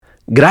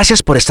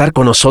Gracias por estar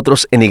con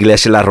nosotros en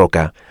Iglesia La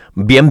Roca.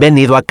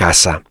 Bienvenido a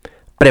casa.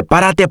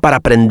 Prepárate para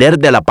aprender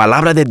de la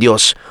palabra de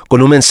Dios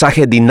con un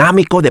mensaje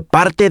dinámico de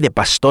parte de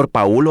Pastor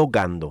Paulo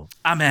Gando.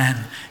 Amén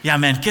y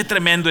amén. Qué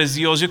tremendo es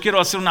Dios. Yo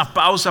quiero hacer una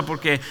pausa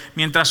porque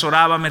mientras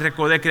oraba me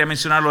recordé, quería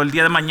mencionarlo. El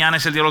día de mañana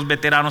es el Día de los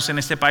Veteranos en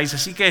este país.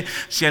 Así que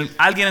si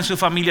alguien en su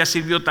familia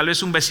sirvió, tal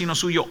vez un vecino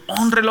suyo,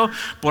 hónrelo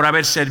por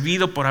haber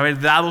servido, por haber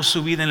dado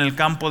su vida en el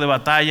campo de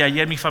batalla.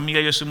 Ayer mi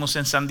familia y yo estuvimos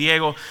en San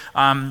Diego,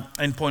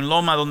 en Point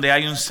Loma, donde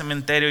hay un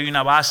cementerio y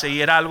una base.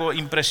 Y era algo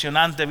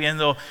impresionante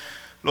viendo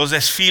los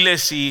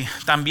desfiles y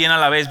también a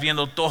la vez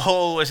viendo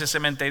todo ese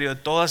cementerio de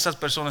todas esas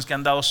personas que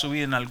han dado su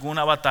vida en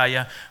alguna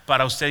batalla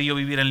para usted y yo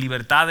vivir en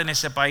libertad en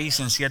ese país,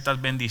 en ciertas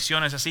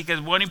bendiciones. Así que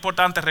es bueno,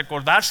 importante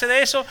recordarse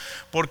de eso,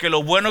 porque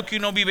lo bueno que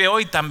uno vive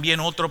hoy,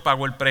 también otro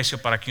pagó el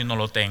precio para que uno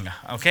lo tenga,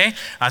 ¿ok?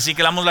 Así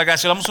que le damos las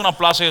gracias, le damos un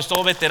aplauso a ellos,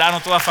 todo veterano,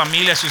 toda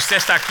familia. Si usted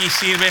está aquí,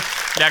 sirve,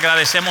 le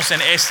agradecemos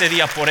en este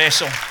día por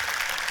eso.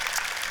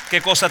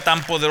 Qué cosa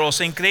tan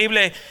poderosa,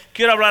 increíble.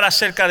 Quiero hablar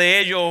acerca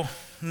de ello.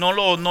 No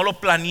lo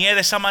planeé de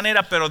esa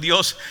manera, pero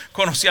Dios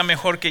conocía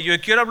mejor que yo. Y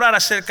quiero hablar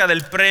acerca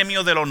del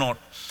Premio del Honor.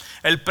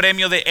 El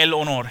Premio del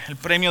Honor. El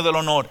Premio del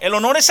Honor. El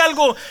honor es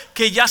algo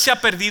que ya se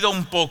ha perdido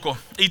un poco.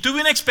 Y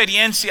tuve una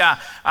experiencia,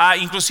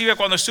 inclusive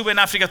cuando estuve en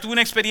África, tuve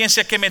una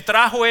experiencia que me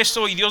trajo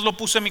esto y Dios lo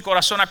puso en mi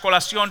corazón a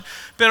colación.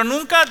 Pero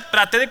nunca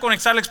traté de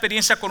conectar la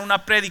experiencia con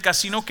una prédica,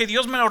 sino que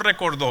Dios me lo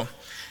recordó.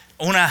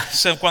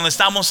 Cuando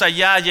estábamos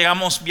allá,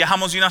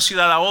 viajamos de una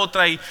ciudad a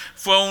otra y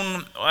fue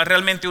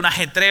realmente un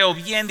ajetreo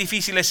bien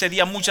difícil ese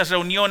día, muchas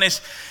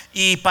reuniones,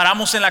 y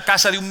paramos en la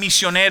casa de un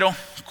misionero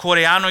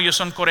coreano. Ellos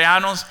son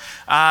coreanos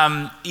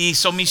y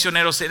son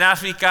misioneros en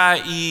África,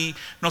 y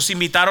nos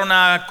invitaron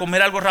a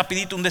comer algo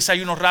rapidito, un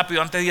desayuno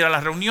rápido antes de ir a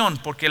la reunión,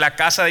 porque la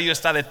casa de ellos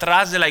está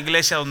detrás de la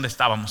iglesia donde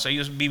estábamos.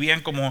 Ellos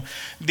vivían como,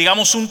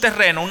 digamos, un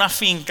terreno, una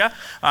finca,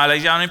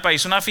 le llaman en mi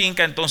país una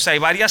finca. Entonces hay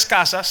varias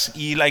casas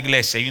y la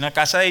iglesia, y una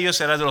casa de ellos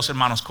era de los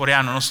hermanos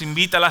coreanos. Nos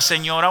invita la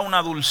señora,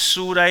 una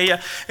dulzura, ella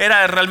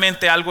era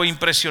realmente algo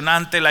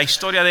impresionante. La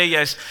historia de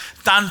ella es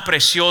tan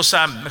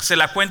preciosa, se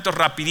la cuento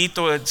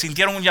rapidito.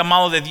 Sintieron un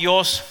llamado de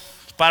Dios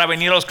para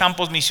venir a los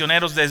campos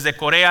misioneros desde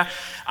Corea.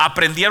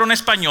 Aprendieron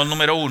español,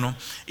 número uno.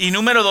 Y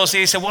número dos, y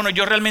dice, bueno,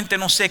 yo realmente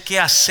no sé qué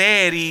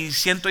hacer, y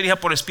siento dirigida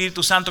por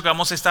Espíritu Santo que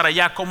vamos a estar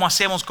allá. ¿Cómo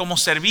hacemos? ¿Cómo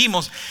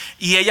servimos?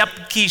 Y ella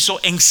quiso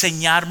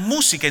enseñar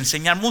música.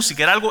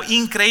 Era algo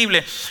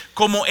increíble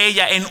como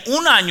ella en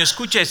un año,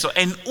 escuche eso,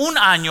 en un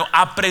año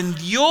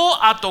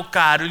aprendió a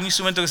tocar un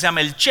instrumento que se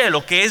llama el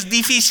cello, que es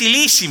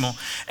dificilísimo.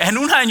 En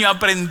un año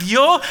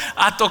aprendió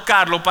a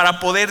tocarlo para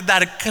poder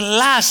dar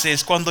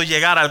clases cuando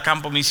llegara al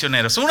campo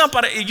misionero.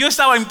 Yo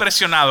estaba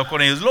impresionado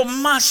con ellos. Lo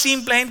más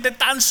simple, gente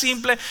tan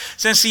simple,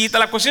 sencillita.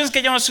 La cuestión es que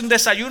ella hace un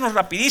desayuno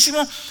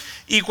rapidísimo,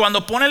 y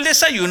cuando pone el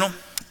desayuno,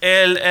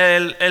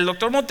 el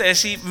doctor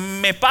Motesi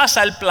me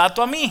pasa el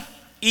plato a mí.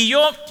 Y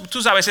yo,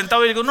 tú sabes,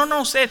 sentado, y digo, no,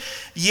 usted.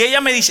 Y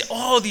ella me dice,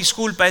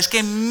 disculpa, es que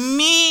en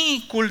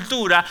mi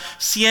cultura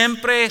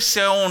siempre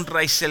se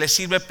honra y se le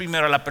sirve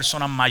primero a la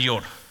persona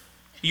mayor.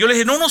 Y yo le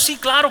dije, no, sí,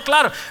 claro.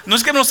 No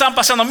es que me lo estaban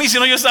pasando a mí,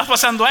 sino yo estaba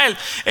pasando a él.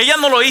 Ella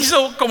no lo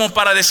hizo como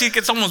para decir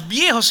que somos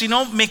viejos,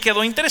 sino me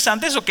quedó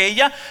interesante eso, que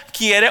ella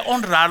quiere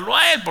honrarlo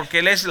a él, porque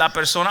él es la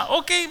persona.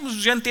 Ok, pues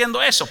yo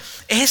entiendo eso.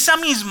 Esa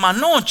misma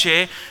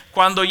noche,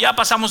 cuando ya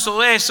pasamos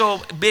todo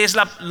eso, ves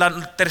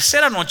la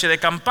tercera noche de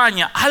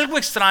campaña, algo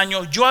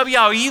extraño. Yo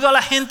había oído a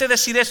la gente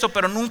decir esto,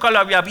 pero nunca lo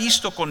había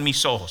visto con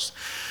mis ojos.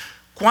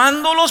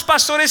 Cuando los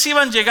pastores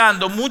iban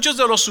llegando, muchos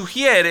de los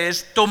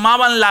sugieres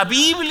tomaban la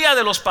Biblia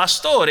de los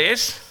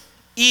pastores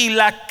y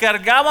la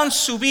cargaban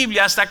su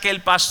Biblia hasta que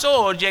el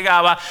pastor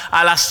llegaba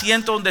al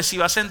asiento donde se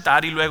iba a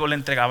sentar, y luego le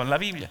entregaban la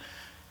Biblia.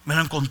 Me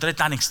lo encontré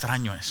tan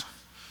extraño eso.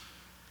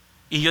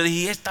 Y yo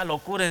dije, esta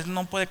locura,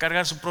 no puede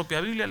cargar su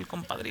propia Biblia el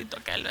compadrito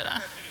aquel,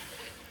 ¿verdad?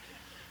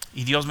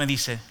 Y Dios me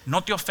dice,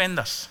 no te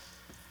ofendas,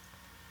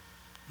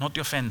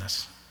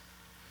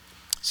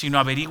 sino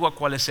averigua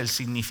cuál es el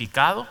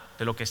significado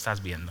de lo que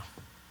estás viendo.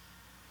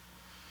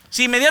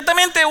 Si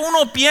inmediatamente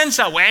uno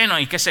piensa, bueno,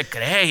 ¿y qué se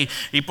cree?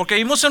 Y porque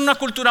vivimos en una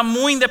cultura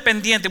muy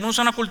independiente, vivimos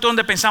en una cultura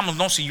donde pensamos,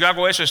 no, si yo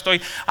hago eso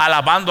estoy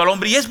alabando al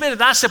hombre. Y es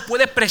verdad, se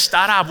puede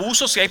prestar a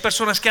abusos, si hay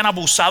personas que han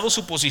abusado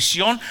su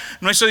posición.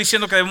 No estoy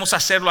diciendo que debemos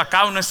hacerlo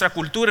acá en nuestra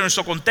cultura, en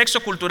nuestro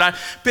contexto cultural,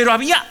 pero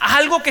había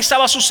algo que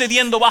estaba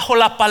sucediendo bajo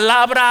la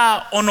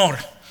palabra honor.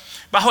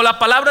 Bajo la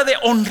palabra de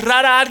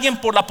honrar a alguien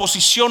por la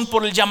posición,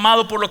 por el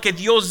llamado, por lo que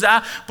Dios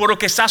da, por lo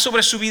que está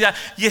sobre su vida.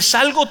 Y es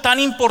algo tan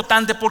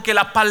importante porque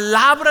la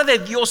palabra de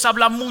Dios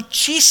habla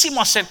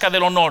muchísimo acerca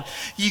del honor.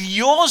 Y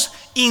Dios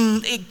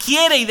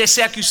quiere y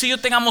desea que usted y yo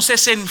tengamos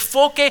ese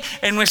enfoque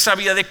en nuestra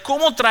vida de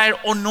cómo traer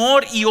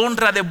honor y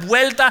honra de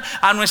vuelta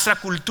a nuestra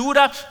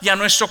cultura y a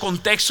nuestro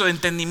contexto de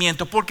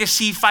entendimiento. Porque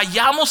si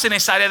fallamos en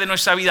esa área de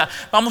nuestra vida,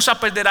 vamos a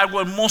perder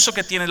algo hermoso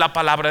que tiene la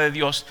palabra de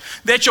Dios.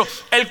 De hecho,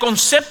 el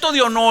concepto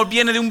de honor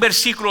viene de un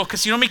versículo que,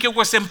 si no me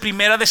equivoco, está en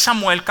Primera de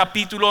Samuel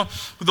capítulo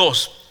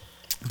 2.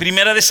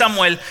 Primera de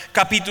Samuel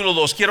capítulo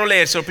 2, quiero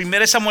leérselo.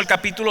 Primera de Samuel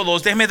capítulo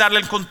 2, déjeme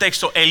darle el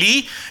contexto.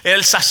 Elí era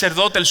el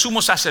sacerdote, el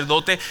sumo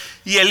sacerdote,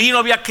 y Elí no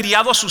había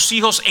criado a sus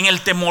hijos en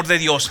el temor de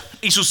Dios,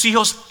 y sus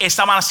hijos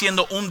estaban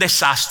haciendo un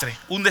desastre.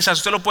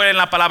 Usted lo puede ver en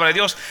la palabra de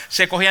Dios.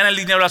 Se cogían el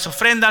dinero de las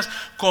ofrendas,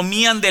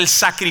 comían del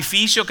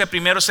sacrificio que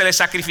primero se les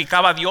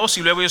sacrificaba a Dios,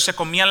 y luego ellos se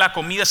comían la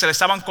comida, se le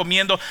estaban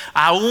comiendo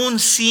aún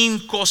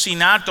sin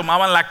cocinar,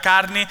 tomaban la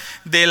carne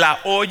de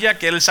la olla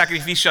que era el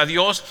sacrificio a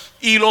Dios.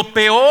 Y lo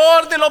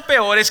peor de lo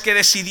peor es que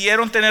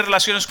decidieron tener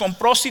relaciones con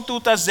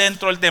prostitutas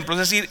dentro del templo.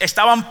 Es decir,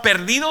 estaban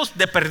perdidos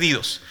de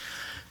perdidos.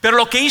 Pero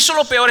lo que hizo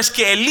lo peor es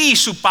que Elí,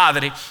 su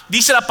padre,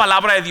 dice la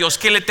palabra de Dios,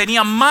 que le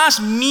tenía más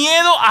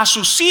miedo a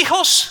sus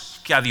hijos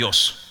que a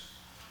Dios.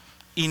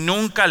 Y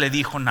nunca le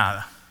dijo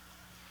nada.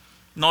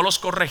 No los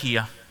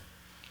corregía.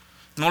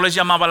 No les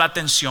llamaba la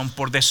atención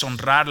por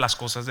deshonrar las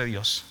cosas de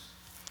Dios.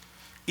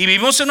 Y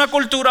vivimos en una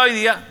cultura hoy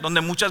día donde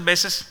muchas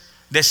veces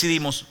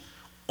decidimos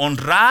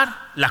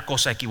honrar la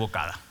cosa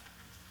equivocada.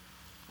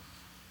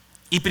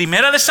 Y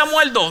Primera de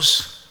Samuel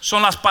 2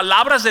 son las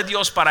palabras de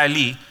Dios para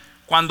Elí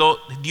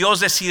cuando Dios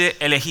decide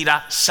elegir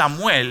a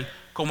Samuel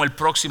como el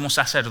próximo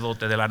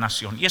sacerdote de la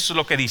nación. Y eso es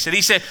lo que dice.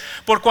 Dice,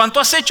 por cuanto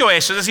has hecho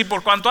eso, es decir,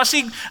 por cuanto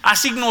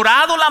has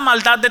ignorado la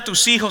maldad de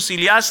tus hijos y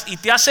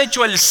te has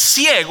hecho el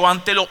ciego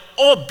ante lo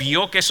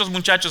obvio que esos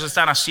muchachos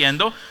están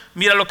haciendo,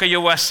 mira lo que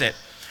yo voy a hacer.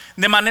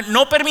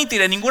 No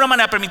permitiré, de ninguna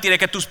manera permitiré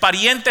que tus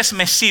parientes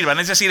me sirvan.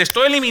 Es decir,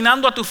 estoy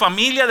eliminando a tu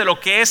familia de lo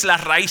que es la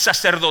raíz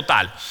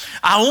sacerdotal.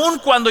 Aun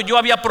cuando yo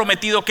había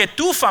prometido que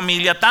tu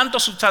familia, tanto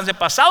sus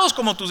antepasados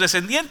como tus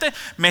descendientes,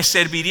 me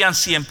servirían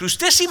siempre.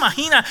 Usted se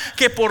imagina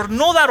que por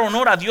no dar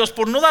honor a Dios,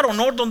 por no dar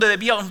honor donde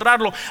debía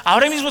honrarlo,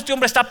 ahora mismo este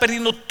hombre está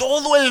perdiendo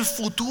todo el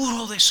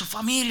futuro de su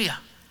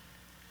familia.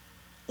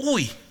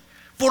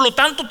 Por lo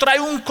tanto,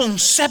 trae un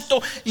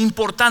concepto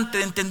importante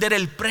de entender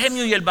el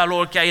premio y el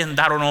valor que hay en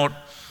dar honor.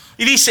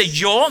 Y dice,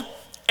 yo,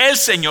 el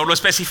Señor, lo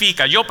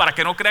especifica, yo, para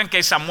que no crean que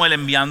es Samuel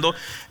enviando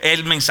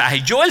el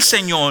mensaje. Yo, el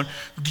Señor,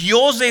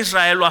 Dios de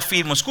Israel, lo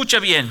afirmo. Escuche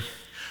bien.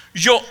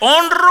 Yo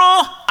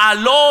honro a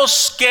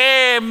los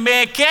que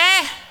me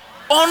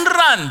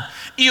honran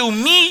y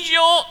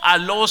humillo a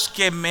los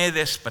que me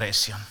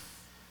desprecian.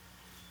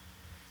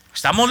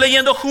 Estamos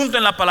leyendo juntos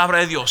en la palabra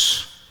de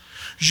Dios.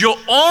 Yo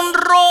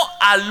honro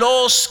a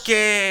los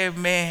que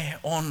me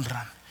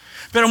honran.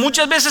 Pero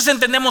muchas veces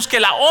entendemos que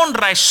la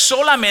honra es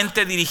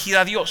solamente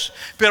dirigida a Dios.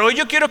 Pero hoy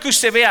yo quiero que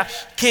usted vea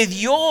que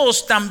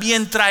Dios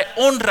también trae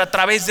honra a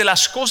través de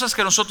las cosas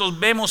que nosotros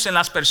vemos en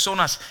las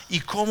personas y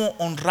cómo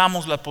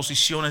honramos las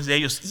posiciones de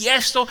ellos. Y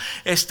esto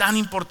es tan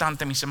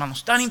importante, mis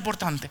hermanos, tan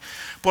importante.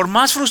 Por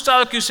más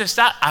frustrado que usted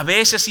está, a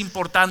veces es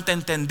importante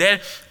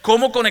entender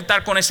cómo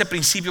conectar con ese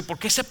principio,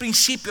 porque ese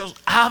principio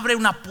abre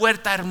una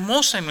puerta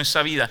hermosa en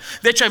nuestra vida.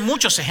 De hecho, hay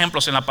muchos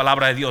ejemplos en la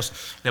palabra de Dios.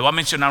 Le voy a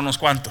mencionar unos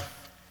cuantos.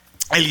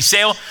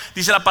 Eliseo,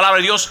 dice la palabra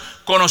de Dios,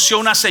 conoció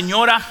una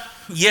señora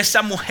y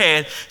esta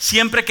mujer,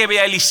 siempre que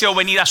veía a Eliseo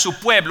venir a su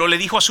pueblo, le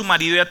dijo a su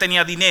marido, ella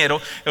tenía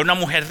dinero, era una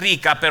mujer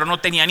rica, pero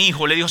no tenían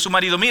hijos. Le dijo a su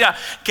marido, mira,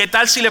 ¿qué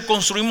tal si le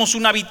construimos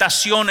una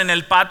habitación en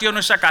el patio de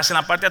nuestra casa, en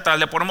la parte de atrás?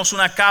 Le ponemos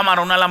una cama,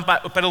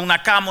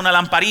 una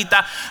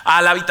lamparita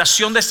a la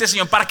habitación de este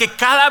señor, para que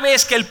cada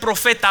vez que el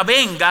profeta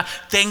venga,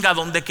 tenga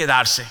donde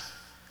quedarse.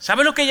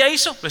 ¿Sabe lo que ella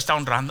hizo? Lo está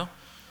honrando.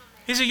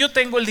 Dice, yo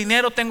tengo el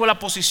dinero, tengo la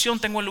posición,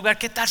 tengo el lugar.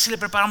 ¿Qué tal si le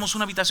preparamos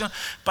una habitación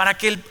para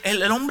que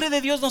el hombre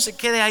de Dios no se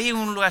quede ahí en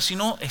un lugar,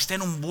 sino esté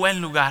en un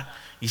buen lugar?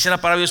 Dice la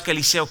palabra de Dios que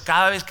Eliseo,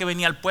 cada vez que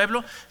venía al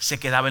pueblo, se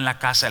quedaba en la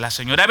casa de la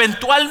señora.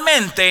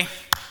 Eventualmente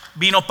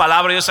vino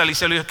palabra de Dios a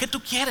Eliseo y le dijo, ¿qué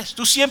tú quieres?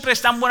 Tú siempre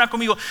estás tan buena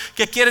conmigo.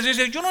 ¿Qué quieres?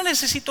 Dice, yo no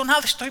necesito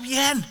nada, estoy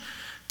bien.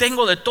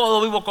 Tengo de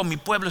todo, vivo con mi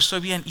pueblo, estoy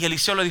bien. Y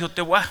Eliseo le dijo,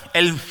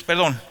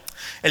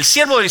 el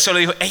siervo de Eliseo le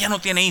dijo, ella no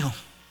tiene hijo.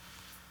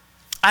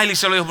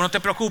 Eliseo le dijo, no te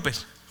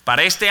preocupes.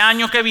 Para este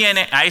año que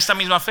viene, a esta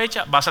misma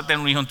fecha, vas a tener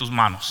un hijo en tus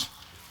manos.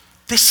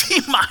 ¿Te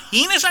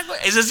imaginas esa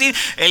cosa? Es decir,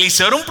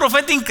 Eliseo era un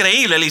profeta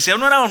increíble. Eliseo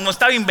no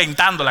estaba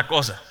inventando la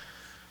cosa.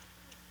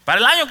 Para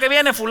el año que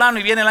viene fulano,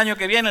 y viene el año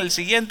que viene, el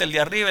siguiente, el de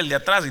arriba, el de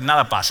atrás, y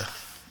nada pasa.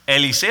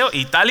 Eliseo,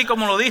 y tal y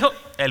como lo dijo,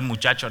 el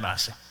muchacho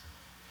nace.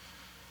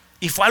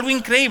 Y fue algo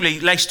increíble. Y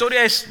la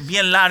historia es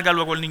bien larga.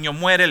 Luego el niño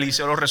muere,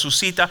 Eliseo lo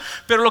resucita.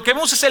 Pero lo que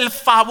vemos es el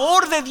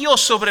favor de Dios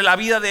sobre la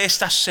vida de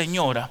esta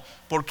señora,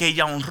 porque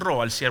ella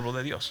honró al siervo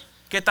de Dios.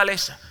 ¿Qué tal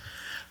esa?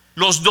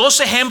 Los dos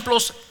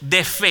ejemplos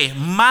de fe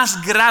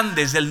más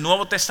grandes del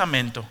Nuevo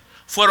Testamento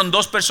fueron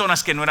dos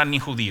personas que no eran ni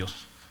judíos.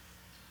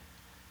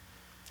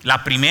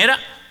 La primera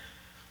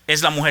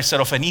es la mujer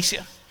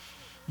sirofenicia,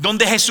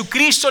 donde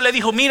Jesucristo le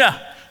dijo,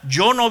 mira,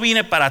 yo no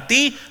vine para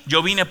ti,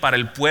 yo vine para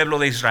el pueblo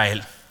de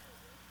Israel.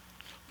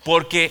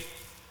 Porque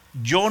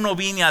yo no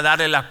vine a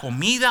darle la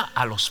comida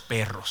a los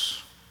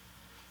perros.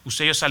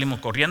 Usted y yo salimos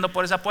corriendo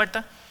por esa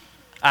puerta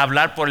a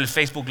hablar por el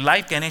Facebook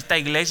Live que en esta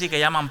iglesia que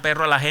llaman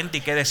perro a la gente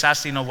y qué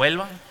desastre y no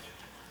vuelvan.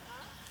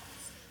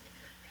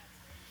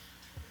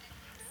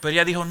 Pero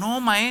ella dijo, no,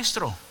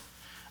 maestro,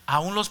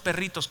 aún los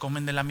perritos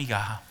comen de la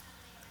migaja.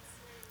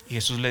 Y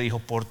Jesús le dijo,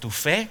 por tu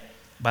fe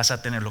vas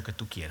a tener lo que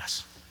tú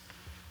quieras.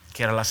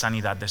 que era la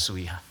sanidad de su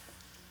hija.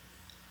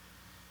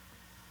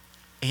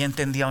 Ella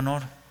entendía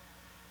honor.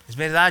 Es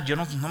verdad, yo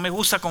no me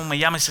gusta cómo me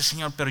llama ese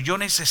Señor, pero yo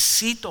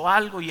necesito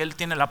algo y Él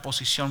tiene la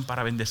posición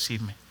para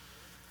bendecirme.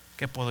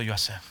 ¿Qué puedo yo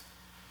hacer?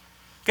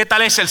 ¿Qué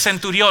tal es el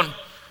centurión?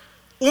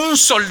 Un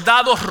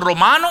soldado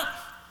romano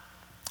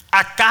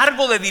a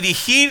cargo de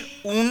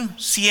dirigir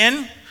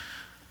 100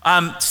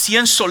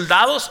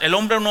 soldados. El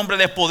hombre es un hombre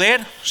de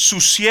poder.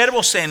 Su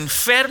siervo se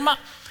enferma.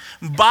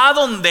 Va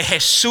donde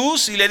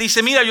Jesús y le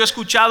dice: mira, yo he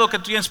escuchado que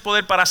tú tienes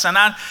poder para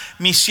sanar.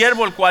 Mi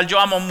siervo, el cual yo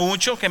amo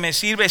mucho, que me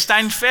sirve, está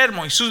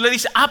enfermo. Y Jesús le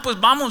dice: pues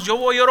vamos, yo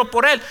voy y oro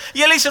por él.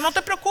 Y él le dice: no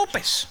te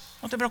preocupes,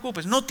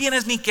 no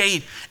tienes ni que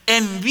ir.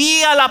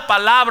 Envía la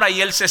palabra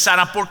y él se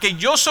sana, porque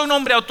yo soy un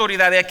hombre de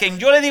autoridad. A quien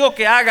yo le digo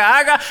que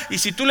haga. Y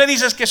si tú le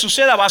dices que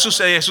suceda, va a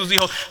suceder. Jesús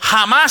dijo: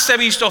 jamás he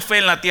visto fe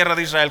en la tierra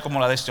de Israel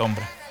como la de este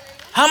hombre.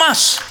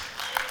 Jamás.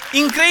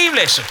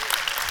 Increíble eso.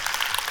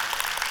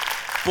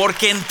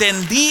 Porque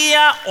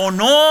entendía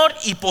honor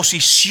y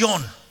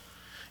posición.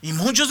 Y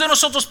muchos de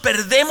nosotros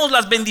perdemos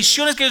las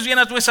bendiciones que Dios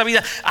viene a nuestra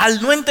vida al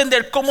no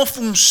entender cómo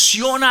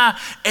funciona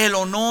el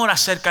honor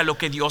acerca de lo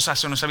que Dios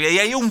hace en nuestra vida. Y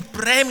hay un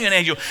premio en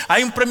ello.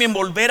 Hay un premio en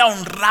volver a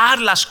honrar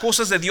las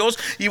cosas de Dios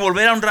y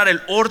volver a honrar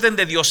el orden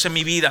de Dios en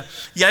mi vida.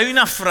 Y hay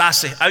una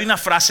frase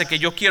que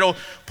yo quiero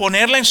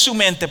ponerla en su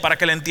mente para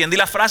que la entienda. Y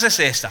la frase es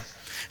esta: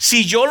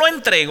 si yo lo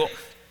entrego,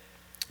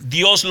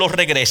 Dios lo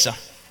regresa.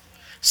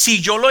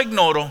 Si yo lo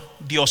ignoro,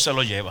 Dios se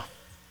lo lleva.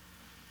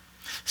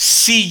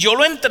 Si yo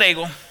lo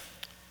entrego,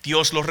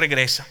 Dios lo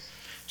regresa.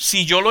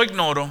 Si yo lo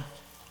ignoro,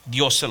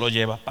 Dios se lo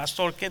lleva.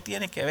 Pastor, ¿qué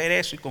tiene que ver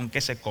eso y con qué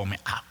se come?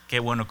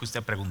 Qué bueno que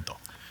usted preguntó.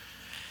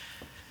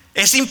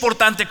 Es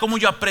importante cómo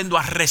yo aprendo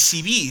a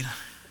recibir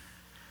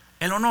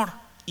el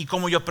honor y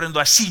cómo yo aprendo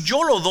a... Si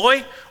yo lo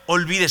doy,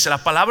 olvídese,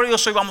 la palabra de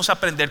Dios hoy vamos a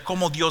aprender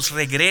cómo Dios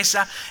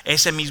regresa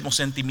ese mismo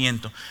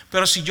sentimiento.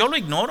 Pero si yo lo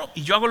ignoro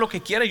y yo hago lo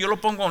que quiera, yo lo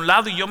pongo a un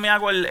lado y yo me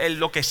hago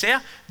lo que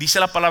sea, dice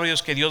la palabra de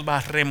Dios que Dios va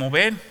a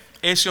remover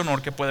ese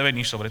honor que puede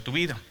venir sobre tu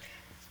vida.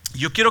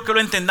 Yo quiero que lo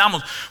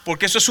entendamos,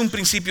 porque eso es un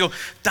principio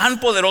tan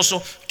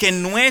poderoso que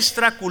en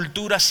nuestra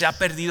cultura se ha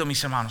perdido,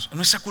 mis hermanos. En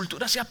nuestra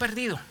cultura se ha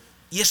perdido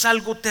y es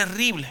algo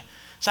terrible.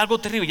 Es algo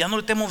terrible. Ya no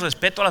le tenemos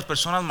respeto a las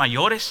personas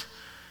mayores.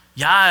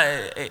 Ya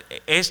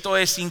esto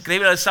es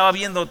increíble. Estaba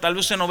viendo, tal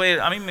vez usted no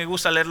ve, a mí me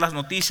gusta leer las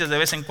noticias de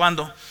vez en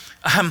cuando,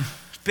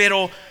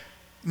 pero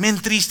me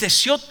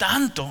entristeció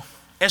tanto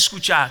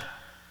escuchar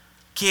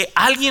que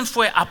alguien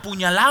fue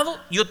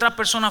apuñalado y otra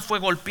persona fue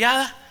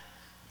golpeada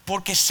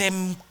porque se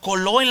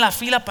coló en la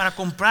fila para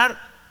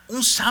comprar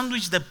un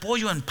sándwich de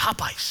pollo en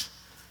Popeyes.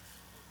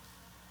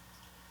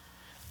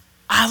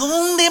 ¿A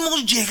dónde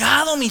hemos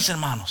llegado, mis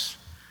hermanos?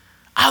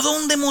 ¿A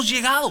dónde hemos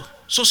llegado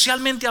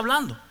socialmente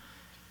hablando?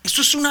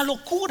 Esto es una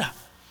locura.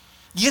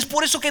 Y es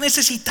por eso que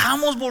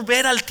necesitamos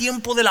volver al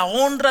tiempo de la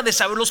honra, de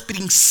saber los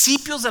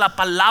principios de la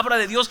palabra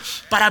de Dios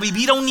para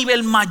vivir a un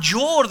nivel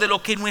mayor de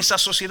lo que nuestra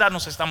sociedad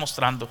nos está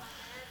mostrando.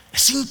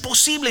 Es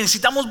imposible,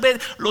 necesitamos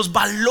ver los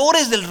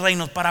valores del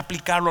reino para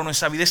aplicarlo a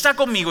nuestra vida. ¿Está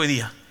conmigo hoy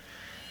día?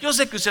 Yo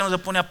sé que usted no se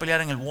pone a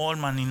pelear en el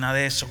Walmart ni nada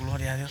de eso,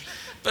 gloria a Dios.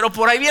 Pero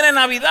por ahí viene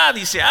Navidad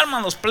y se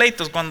arman los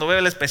pleitos cuando veo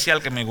el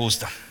especial que me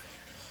gusta.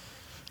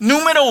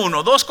 Número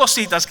 1, 2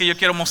 cositas que yo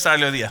quiero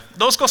mostrarle hoy día.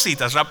 2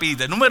 cositas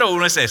rapiditas. Número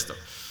 1 es esto: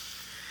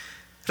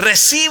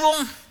 recibo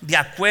de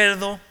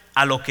acuerdo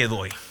a lo que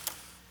doy.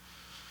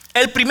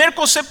 El primer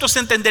concepto es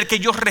entender que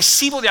yo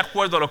recibo de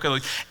acuerdo a lo que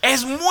doy.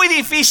 Es muy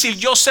difícil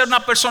yo ser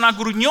una persona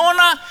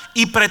gruñona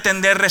y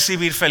pretender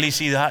recibir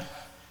felicidad.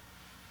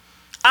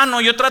 No,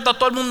 yo trato a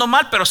todo el mundo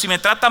mal, pero si me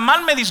trata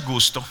mal me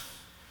disgusto.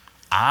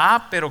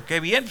 Pero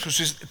qué bien,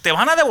 pues te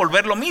van a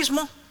devolver lo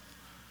mismo.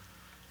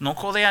 No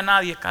jode a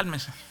nadie,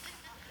 cálmese.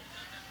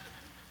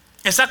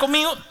 ¿Está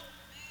conmigo?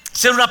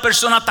 Ser una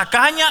persona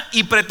tacaña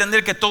y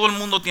pretender que todo el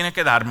mundo tiene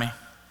que darme.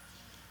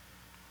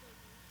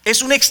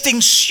 Es una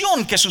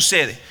extensión que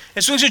sucede.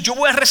 Eso dice: yo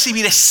voy a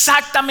recibir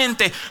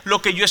exactamente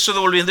lo que yo estoy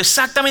devolviendo,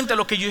 exactamente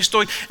lo que yo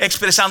estoy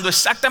expresando,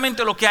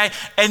 exactamente lo que hay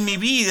en mi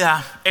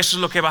vida. Eso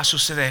es lo que va a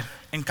suceder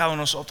en cada uno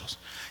de nosotros.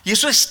 Y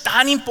eso es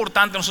tan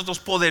importante nosotros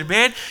poder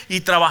ver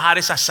y trabajar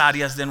esas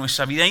áreas de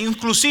nuestra vida.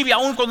 Inclusive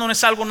aun cuando no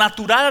es algo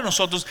natural a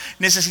nosotros,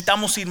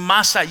 necesitamos ir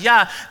más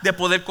allá de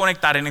poder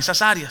conectar en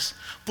esas áreas.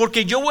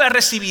 Porque yo voy a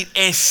recibir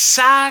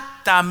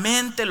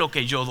exactamente lo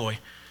que yo doy.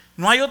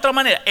 No hay otra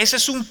manera. Ese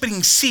es un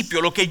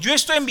principio. Lo que yo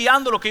estoy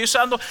enviando, lo que yo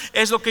estoy dando,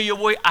 es lo que yo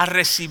voy a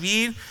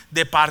recibir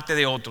de parte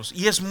de otros.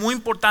 Y es muy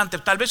importante.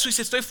 Tal vez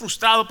si estoy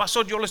frustrado,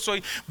 pastor, yo le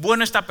soy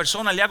bueno a esta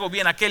persona, le hago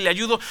bien a aquel, le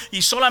ayudo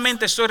y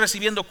solamente estoy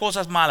recibiendo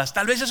cosas malas.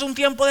 Tal vez es un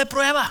tiempo de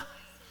prueba,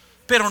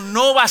 pero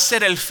no va a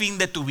ser el fin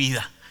de tu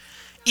vida.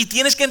 Y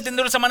tienes que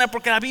entenderlo de esa manera,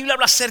 porque la Biblia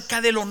habla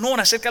acerca del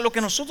honor, acerca de lo que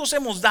nosotros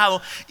hemos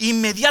dado.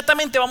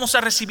 Inmediatamente vamos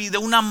a recibir de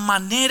una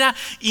manera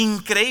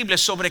increíble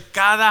sobre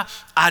cada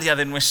área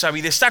de nuestra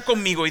vida. Está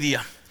conmigo hoy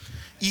día.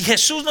 Y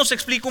Jesús nos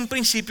explica un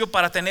principio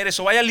para tener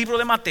eso. Vaya al libro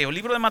de Mateo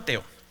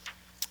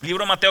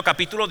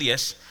capítulo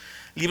 10.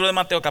 Libro de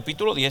Mateo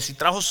capítulo 10. Si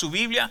trajo su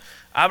Biblia,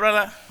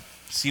 ábrala.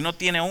 Si no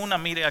tiene una,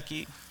 mire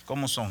aquí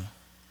cómo son.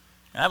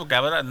 Porque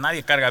ahora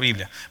nadie carga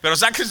Biblia. Pero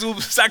saque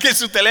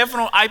su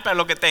teléfono, iPad,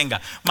 lo que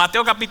tenga.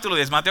 Mateo capítulo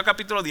 10.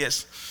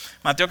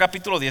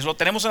 Lo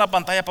tenemos en la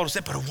pantalla para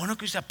usted, pero bueno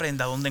que usted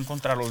aprenda dónde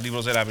encontrar los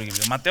libros de la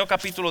Biblia. Mateo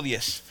capítulo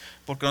 10,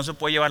 porque no se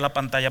puede llevar la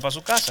pantalla para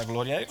su casa,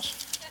 gloria a Dios.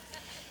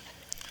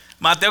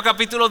 Mateo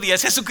capítulo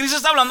 10, Jesucristo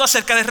está hablando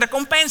acerca de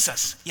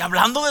recompensas. Y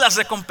hablando de las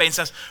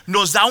recompensas,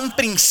 nos da un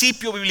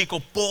principio bíblico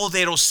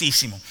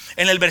poderosísimo.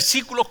 En el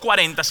versículo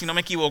 40, si no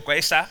me equivoco,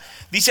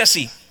 dice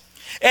así: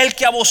 el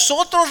que a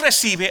vosotros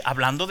recibe,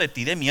 hablando de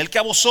ti, de mí, el que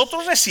a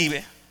vosotros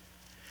recibe,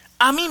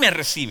 a mí me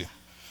recibe.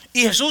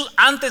 Y Jesús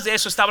antes de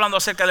eso está hablando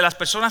acerca de las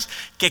personas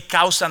que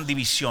causan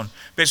división.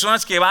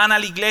 Personas que van a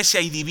la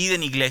iglesia y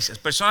dividen iglesias.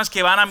 Personas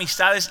que van a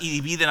amistades y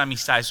dividen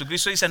amistades.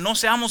 Jesucristo dice: no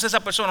seamos esa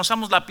persona, no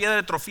seamos la piedra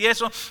de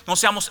tropiezo, no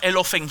seamos el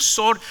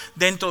ofensor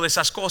dentro de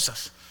esas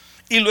cosas.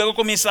 Y luego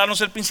comienza a darnos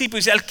el principio.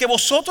 Dice: el que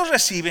vosotros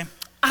recibe,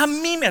 a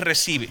mí me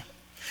recibe.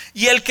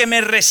 Y el que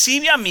me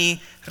recibe a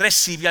mí,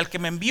 recibe al que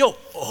me envió.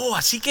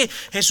 Así que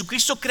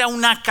Jesucristo crea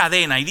una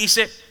cadena y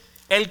dice: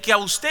 el que a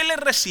usted le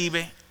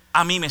recibe,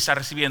 a mí me está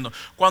recibiendo.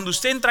 Cuando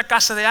usted entra a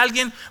casa de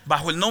alguien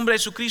bajo el nombre de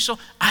Jesucristo,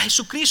 a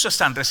Jesucristo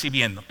están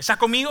recibiendo. ¿Está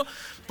conmigo?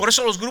 Por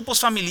eso los grupos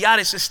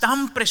familiares es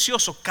tan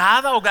precioso.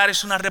 Cada hogar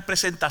es una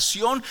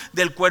representación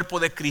del cuerpo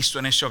de Cristo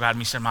en ese hogar,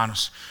 mis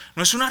hermanos.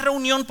 No es una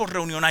reunión por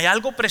reunión. Hay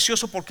algo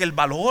precioso porque el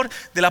valor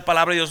de la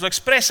palabra de Dios lo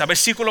expresa.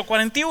 Versículo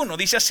 41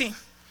 dice así: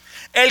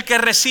 el que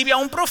recibe a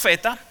un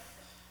profeta,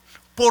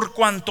 por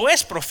cuanto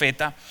es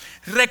profeta,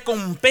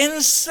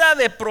 recompensa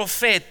de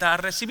profeta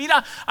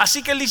recibirá.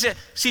 Así que él dice: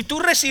 si tú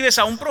recibes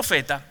a un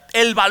profeta,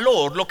 el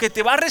valor, lo que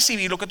te va a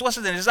recibir, lo que tú vas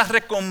a tener es la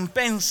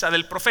recompensa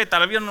del profeta.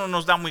 La Biblia no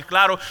nos da muy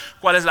claro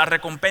cuál es la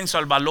recompensa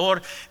o el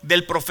valor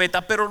del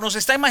profeta, pero nos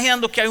está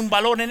imaginando que hay un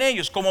valor en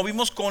ellos, como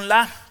vimos con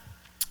la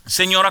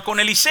señora con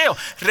Eliseo.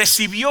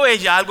 Recibió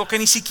ella algo que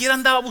ni siquiera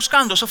andaba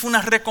buscando. Eso fue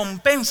una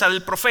recompensa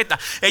del profeta.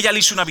 Ella le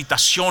hizo una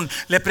habitación,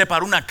 le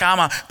preparó una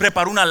cama,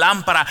 preparó una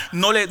lámpara.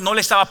 No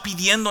le estaba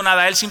pidiendo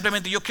nada a él.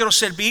 Simplemente: yo quiero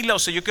servirle,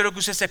 yo quiero que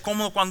usted esté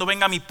cómodo cuando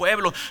venga a mi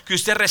pueblo, que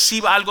usted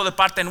reciba algo de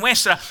parte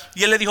nuestra.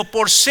 Y él le dijo: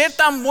 por ser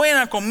tan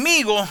buena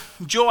conmigo,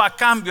 yo a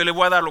cambio le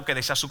voy a dar lo que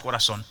desea su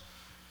corazón.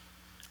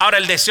 Ahora,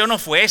 el deseo no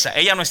fue esa.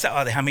 Ella no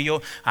estaba: déjame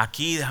yo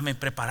aquí, déjame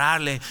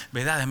prepararle,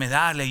 ¿verdad? Déjame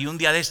darle, y un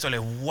día de esto le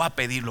voy a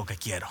pedir lo que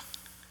quiero.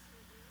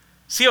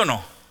 ¿Sí o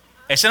no?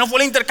 Ese no fue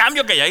el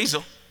intercambio que ella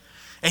hizo.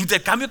 El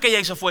intercambio que ella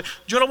hizo fue: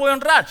 yo lo voy a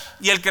honrar.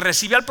 Y el que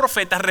recibe al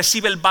profeta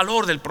recibe el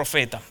valor del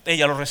profeta.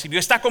 Ella lo recibió.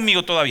 Está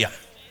conmigo todavía.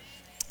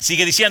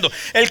 Sigue diciendo: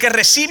 el que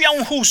recibe a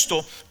un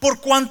justo,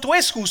 por cuanto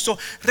es justo,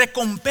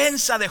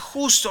 recompensa de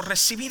justo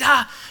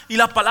recibirá. Y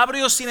la palabra de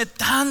Dios tiene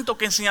tanto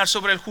que enseñar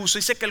sobre el justo.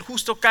 Dice que el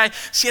justo cae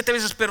 7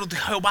 veces, pero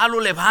Jehová lo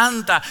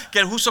levanta. Que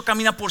el justo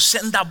camina por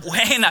senda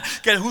buena.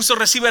 Que el justo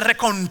recibe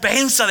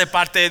recompensa de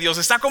parte de Dios.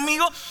 ¿Está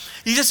conmigo?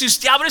 Y dice: si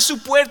usted abre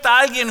su puerta a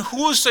alguien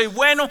justo y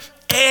bueno,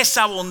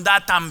 esa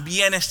bondad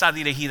también está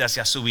dirigida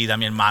hacia su vida,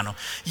 mi hermano.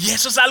 Y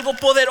eso es algo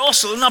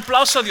poderoso. Un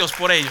aplauso a Dios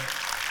por ello.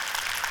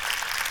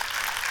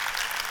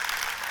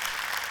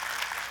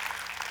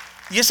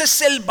 Y ese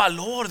es el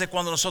valor de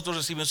cuando nosotros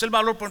recibimos. Es el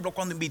valor, por ejemplo,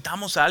 cuando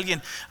invitamos a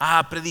alguien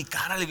a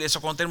predicar a la iglesia.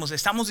 Cuando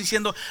estamos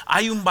diciendo: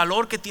 hay un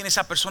valor que tiene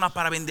esa persona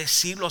para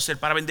bendecirlo,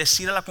 para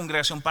bendecir a la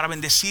congregación, para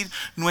bendecir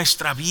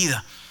nuestra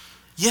vida.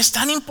 Y es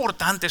tan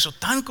importante eso,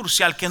 tan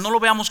crucial, que no lo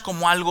veamos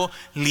como algo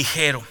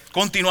ligero.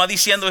 Continúa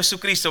diciendo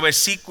Jesucristo,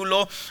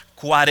 versículo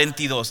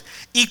 42: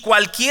 y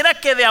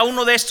cualquiera que dé a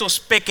uno de estos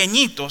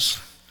pequeñitos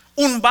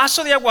un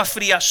vaso de agua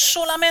fría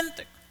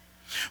solamente,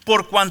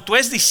 por cuanto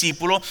es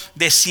discípulo,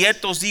 de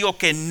cierto os digo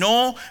que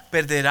no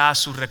perderá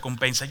su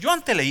recompensa. Yo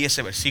antes leí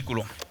ese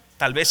versículo,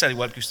 tal vez al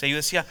igual que usted, yo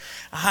decía: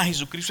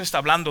 Jesucristo está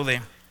hablando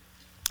de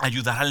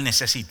ayudar al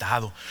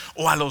necesitado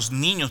o a los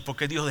niños,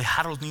 porque dijo: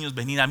 dejar a los niños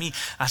venir a mí.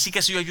 Así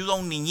que si yo ayudo a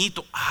un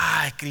niñito,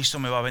 Cristo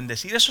me va a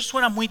bendecir. Eso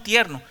suena muy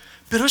tierno,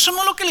 pero eso no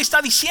es lo que le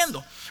está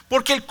diciendo,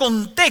 porque el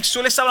contexto,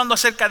 él está hablando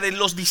acerca de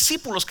los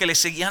discípulos que le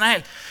seguían a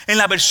él. En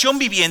la versión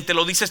viviente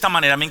lo dice de esta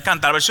manera, me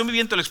encanta. La versión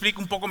viviente lo explica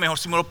un poco mejor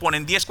si me lo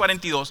ponen.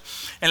 10:42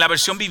 en la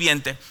versión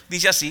viviente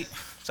dice así.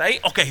 ¿Está ahí?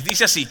 Ok,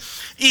 dice así: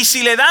 y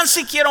si le dan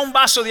siquiera un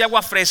vaso de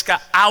agua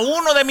fresca a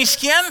uno de mis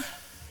 ¿quién?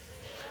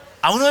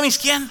 ¿A uno de mis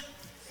quién?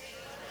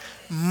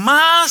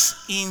 Más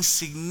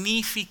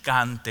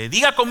insignificante.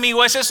 Diga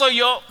conmigo: ese soy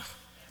yo.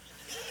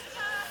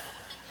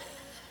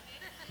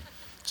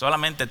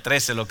 Solamente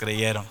 13 lo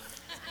creyeron.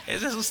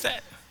 Ese es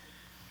usted.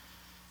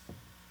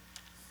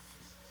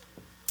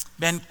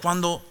 Ven,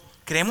 cuando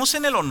creemos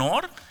en el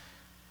honor,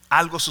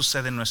 algo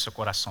sucede en nuestro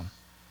corazón.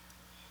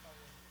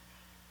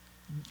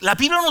 La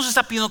Biblia nos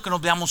está pidiendo que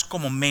nos veamos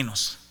como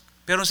menos,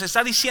 pero nos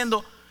está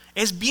diciendo: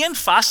 es bien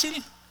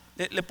fácil,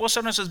 le puedo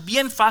ser honesto, es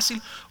bien fácil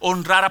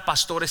honrar a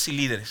pastores y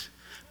líderes,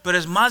 pero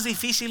es más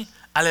difícil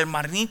al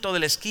hermanito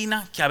de la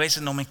esquina que a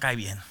veces no me cae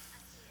bien.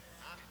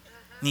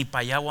 Ni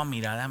para allá voy a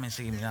mirar, déjame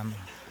seguir mirando.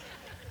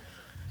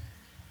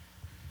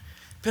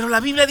 Pero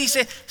la Biblia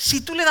dice: si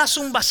tú le das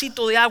un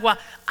vasito de agua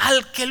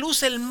al que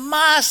luce el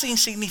más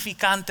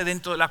insignificante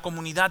dentro de la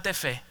comunidad de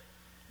fe,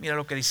 mira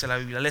lo que dice la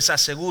Biblia: les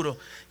aseguro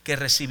que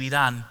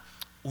recibirán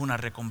una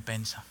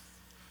recompensa.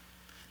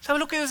 ¿Sabes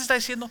lo que Dios está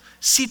diciendo?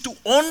 Si tú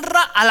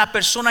honras a la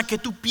persona que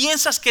tú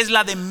piensas que es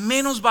la de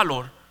menos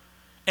valor,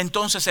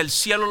 entonces el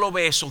cielo lo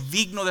ve eso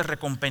digno de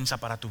recompensa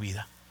para tu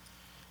vida.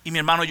 Y mi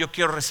hermano, yo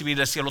quiero recibir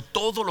del cielo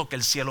todo lo que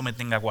el cielo me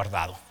tenga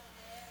guardado.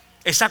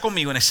 Está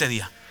conmigo en ese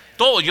día.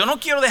 Todo, yo no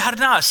quiero dejar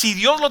nada. Si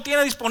Dios lo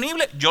tiene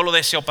disponible, yo lo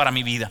deseo para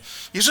mi vida.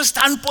 Y eso es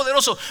tan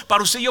poderoso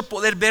para usted y yo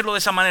poder verlo de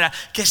esa manera,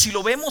 que si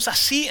lo vemos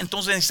así,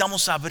 entonces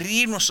necesitamos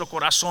abrir nuestro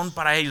corazón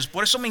para ellos.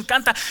 Por eso me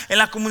encanta en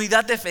la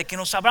comunidad de fe que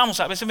nos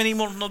hablamos. A veces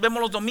nos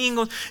vemos los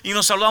domingos y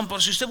nos saludamos.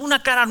 Pero si usted ve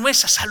una cara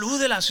nuestra,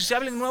 salúdela. Si usted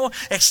habla en nuevo,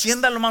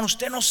 extiéndalo, hermano.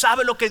 Usted no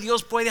sabe lo que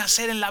Dios puede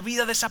hacer en la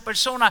vida de esa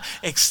persona.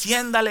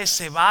 Extiéndale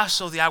ese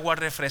vaso de agua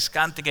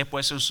refrescante que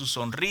puede ser su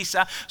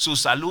sonrisa, su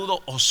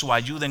saludo o su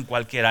ayuda en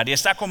cualquier área.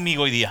 Está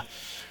conmigo hoy día.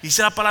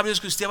 Dice la palabra de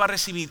Dios que usted va a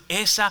recibir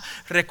esa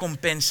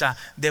recompensa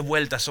de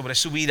vuelta sobre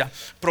su vida.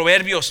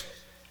 Proverbios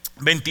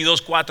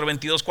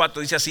 22:4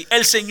 dice así: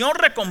 el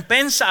Señor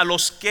recompensa a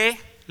los que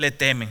le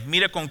temen.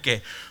 Mire con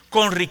qué.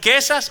 Con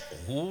riquezas,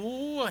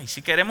 ahí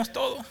sí queremos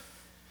todo.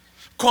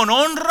 Con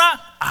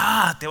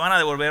honra, te van a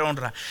devolver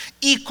honra.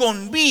 Y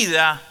con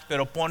vida,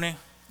 pero pone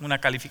una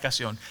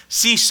calificación.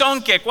 Si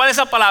son, ¿qué? ¿Cuál es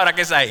esa palabra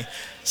que está ahí?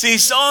 Si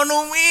son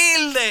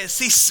humildes,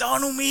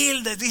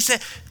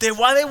 dice, te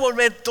voy a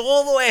devolver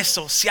todo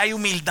eso si hay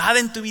humildad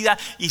en tu vida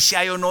y si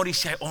hay honor y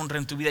si hay honra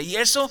en tu vida. Y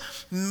eso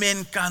me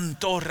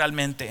encantó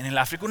realmente en el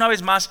África. Una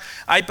vez más,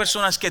 hay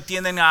personas que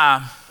tienden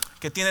a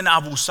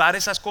abusar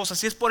esas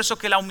cosas, y es por eso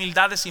que la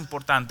humildad es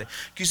importante,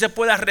 que usted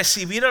pueda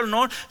recibir el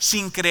honor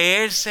sin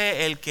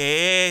creerse el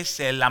que es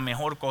la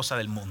mejor cosa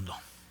del mundo.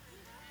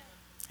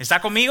 ¿Está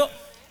conmigo?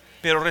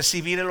 Pero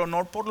recibir el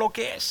honor por lo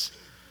que es.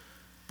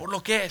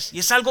 Y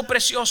es algo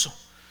precioso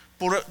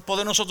por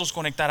poder nosotros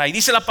conectar ahí.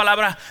 Dice la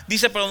palabra,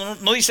 pero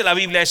no dice la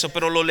Biblia eso,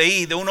 pero lo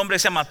leí de un hombre que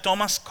se llama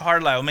Thomas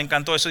Carlyle. Me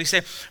encantó eso.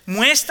 Dice: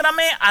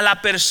 muéstrame a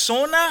la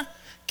persona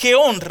que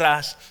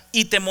honras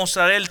y te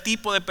mostraré el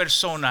tipo de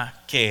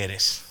persona que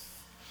eres.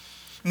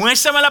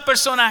 Muéstrame a la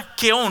persona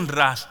que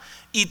honras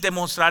y te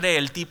mostraré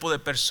el tipo de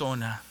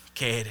persona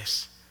que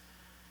eres.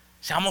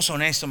 Seamos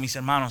honestos, mis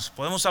hermanos.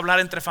 ¿Podemos hablar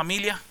entre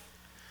familia?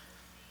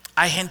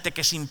 Hay gente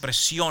que se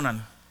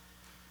impresionan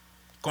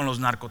con los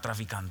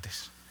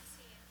narcotraficantes.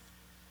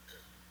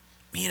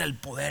 Mira el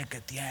poder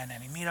que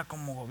tienen y mira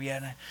cómo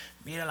gobiernan,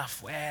 mira la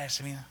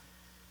fuerza, mira.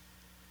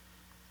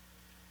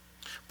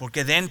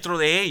 Porque dentro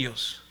de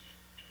ellos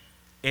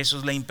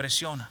eso le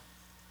impresiona.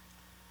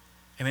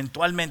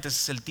 Eventualmente ese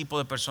es el tipo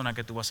de persona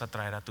que tú vas a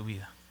traer a tu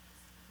vida.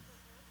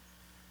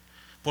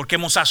 Porque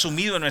hemos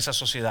asumido en nuestra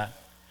sociedad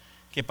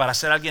que para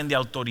ser alguien de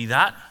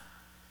autoridad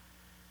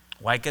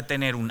o hay que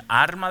tener un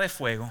arma de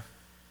fuego,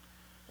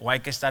 o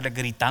hay que estar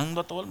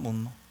gritando a todo el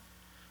mundo,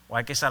 o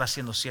hay que estar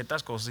haciendo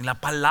ciertas cosas. Y la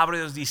palabra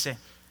de Dios dice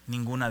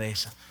ninguna de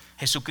esas.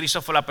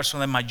 Jesucristo fue la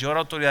persona de mayor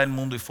autoridad del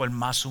mundo y fue el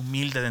más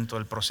humilde dentro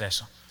del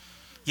proceso.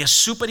 Y es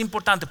súper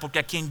importante, porque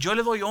a quien yo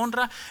le doy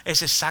honra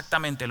es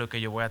exactamente lo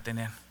que yo voy a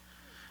tener.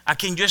 A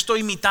quien yo estoy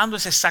imitando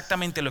es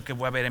exactamente lo que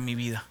voy a ver en mi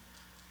vida.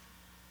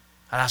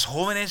 A las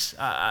jóvenes,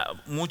 a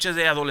muchas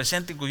de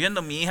adolescentes,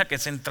 incluyendo mi hija que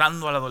está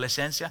entrando a la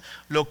adolescencia,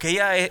 lo que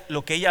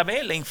ella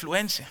ve la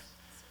influencia.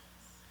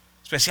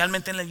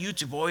 Especialmente en el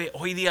YouTube.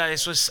 Hoy día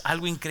eso es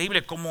algo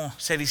increíble, cómo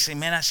se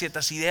diseminan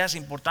ciertas ideas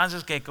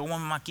importantes, que cómo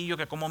me maquillo,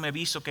 que cómo me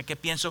visto, que qué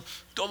pienso.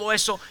 Todo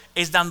eso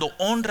es dando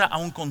honra a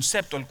un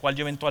concepto el cual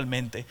yo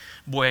eventualmente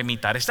voy a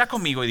imitar. ¿Está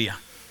conmigo hoy día?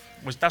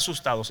 ¿O está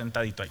asustado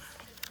sentadito ahí?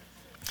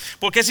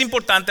 Porque es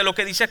importante lo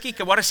que dice aquí,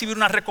 que voy a recibir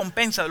una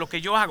recompensa de lo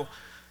que yo hago.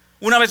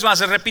 Una vez más,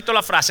 repito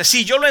la frase: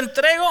 si yo lo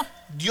entrego,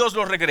 Dios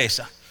lo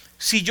regresa.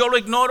 Si yo lo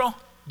ignoro,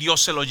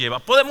 Dios se lo lleva.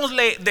 Podemos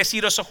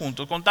decir eso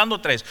juntos,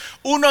 contando 3.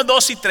 1,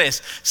 2 y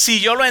 3.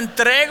 Si yo lo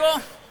entrego,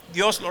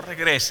 Dios lo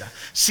regresa.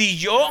 Si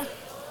yo,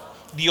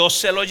 Dios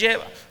se lo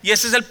lleva. Y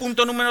ese es el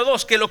punto número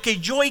 2, que lo que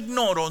yo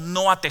ignoro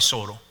no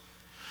atesoro.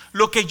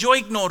 Lo que yo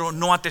ignoro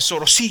no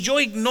atesoro. Si yo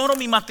ignoro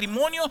mi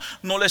matrimonio,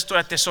 no le estoy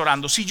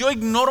atesorando. Si yo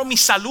ignoro mi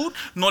salud,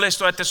 no le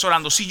estoy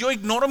atesorando. Si yo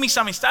ignoro mis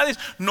amistades,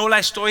 no la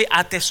estoy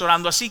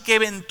atesorando. Así que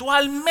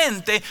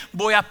eventualmente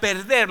voy a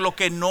perder lo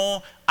que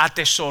no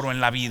atesoro en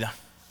la vida.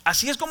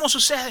 Así es como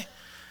sucede.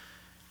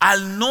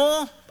 Al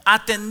no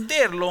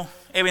atenderlo,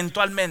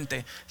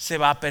 eventualmente se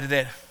va a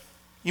perder.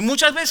 Y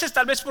muchas veces,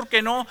 tal vez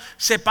porque no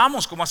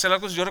sepamos cómo hacer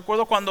las cosas. Yo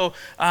recuerdo cuando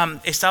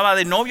estaba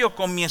de novio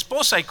con mi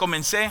esposa y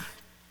comencé.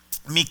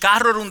 Mi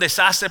carro era un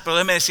desastre, pero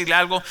déjeme decirle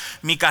algo: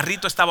 mi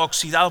carrito estaba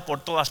oxidado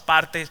por todas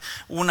partes,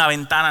 una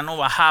ventana no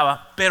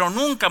bajaba, pero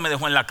nunca me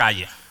dejó en la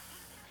calle.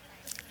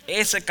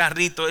 Ese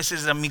carrito, ese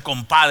es mi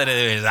compadre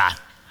de verdad.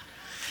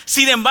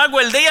 Sin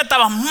embargo, el de ella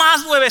estaba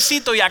más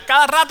nuevecito y a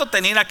cada rato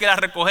tenía que ir a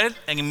recoger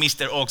en el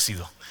Mr.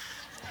 Óxido.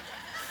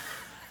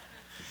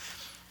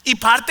 Y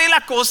parte de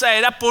la cosa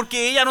era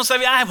porque ella no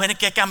sabía, bueno,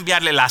 que hay que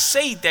cambiarle el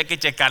aceite, hay que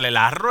checarle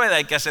la rueda,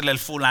 hay que hacerle el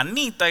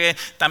fulanito.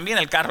 También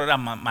el carro era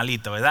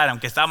malito, ¿verdad?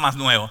 Aunque estaba más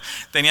nuevo,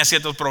 tenía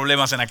ciertos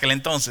problemas en aquel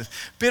entonces.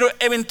 Pero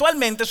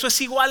eventualmente eso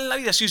es igual en la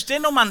vida. Si usted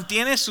no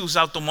mantiene sus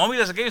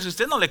automóviles, si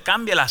usted no le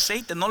cambia el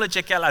aceite, no le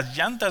chequea las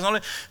llantas,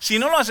 si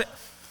no lo hace,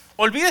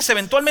 Olvídese,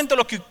 eventualmente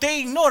lo que usted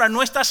ignora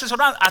no está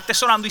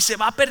atesorando y se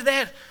va a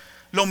perder.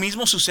 Lo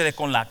mismo sucede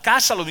con la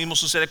casa, lo mismo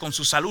sucede con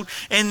su salud.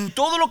 En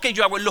todo lo que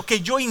yo hago, en lo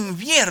que yo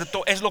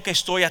invierto es lo que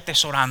estoy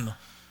atesorando.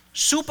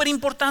 Súper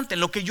importante,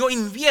 en lo que yo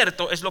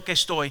invierto es lo que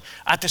estoy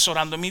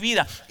atesorando en mi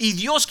vida. Y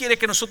Dios quiere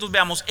que nosotros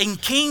veamos en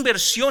qué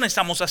inversión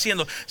estamos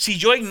haciendo. Si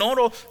yo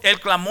ignoro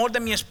el clamor de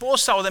mi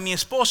esposa o de mi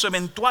esposo,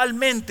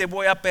 eventualmente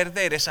voy a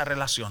perder esa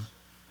relación,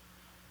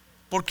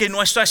 porque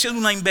no estoy haciendo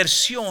una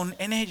inversión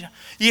en ella.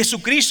 Y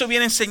Jesucristo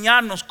viene a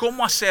enseñarnos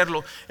cómo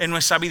hacerlo en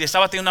nuestra vida.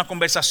 Estaba teniendo una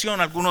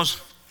conversación,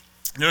 algunos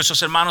de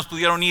nuestros hermanos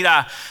pudieron ir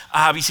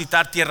a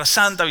visitar Tierra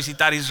Santa, a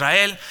visitar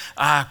Israel,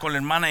 con la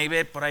hermana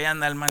Ivette. Por ahí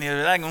anda el hermana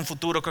Ivette, en un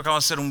futuro creo que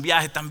vamos a hacer un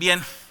viaje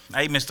también.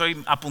 Ahí me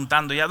estoy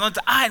apuntando ya. ¿Dónde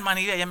está? Hermana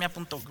Ivette ya me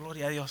apuntó,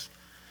 gloria a Dios,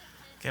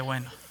 qué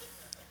bueno.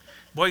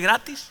 ¿Voy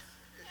gratis?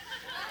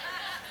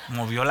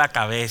 Movió la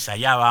cabeza,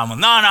 ya vamos.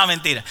 No,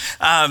 mentira.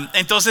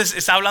 Entonces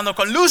estaba hablando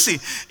con Lucy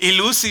y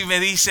Lucy me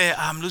dice,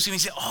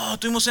 oh,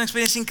 tuvimos una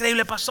experiencia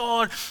increíble,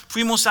 pastor.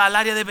 Fuimos al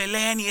área de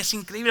Belén y es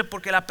increíble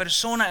porque la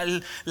persona,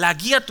 la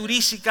guía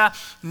turística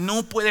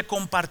no puede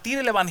compartir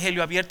el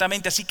evangelio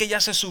abiertamente, así que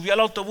ella se subió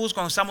al autobús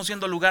cuando estamos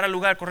yendo lugar a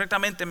lugar,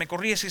 correctamente, me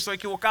corrige si estoy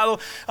equivocado,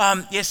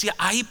 y decía,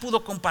 ahí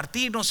pudo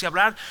compartirnos y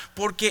hablar,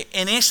 porque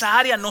en esa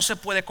área no se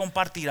puede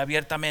compartir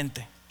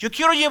abiertamente. Yo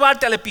quiero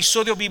llevarte al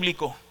episodio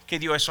bíblico que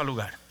dio eso al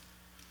lugar.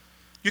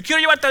 Yo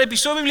quiero llevarte al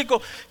episodio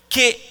bíblico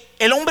que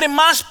el hombre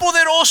más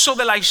poderoso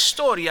de la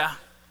historia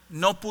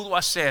no pudo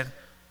hacer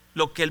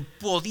lo que él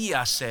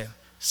podía hacer,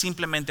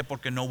 simplemente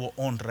porque no hubo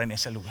honra en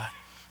ese lugar.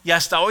 Y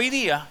hasta hoy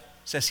día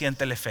se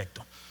siente el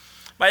efecto.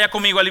 Vaya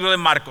conmigo al libro de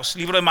Marcos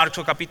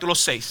capítulo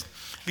 6.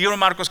 Libro de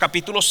Marcos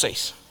capítulo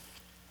 6.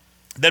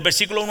 Del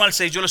versículo 1 al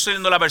 6, yo le estoy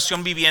leyendo la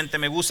versión viviente,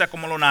 me gusta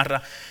cómo lo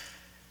narra.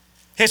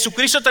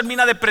 Jesucristo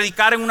termina de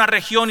predicar en una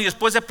región y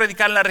después de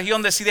predicar en la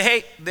región decide,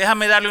 hey,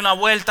 déjame darle una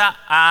vuelta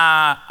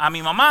a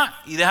mi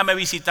mamá y déjame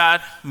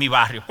visitar mi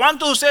barrio.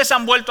 ¿Cuántos de ustedes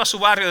han vuelto a su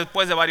barrio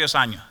después de varios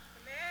años?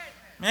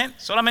 ¿Bien?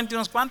 ¿Solamente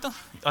unos cuantos?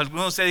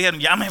 Algunos de ustedes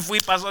dijeron, ya me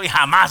fui, pastor, y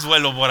jamás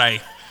vuelvo por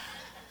ahí.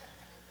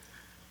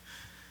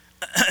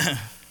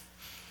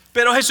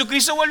 Pero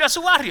Jesucristo vuelve a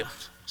su barrio.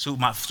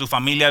 Su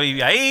familia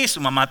vive ahí, su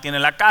mamá tiene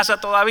la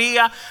casa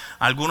todavía,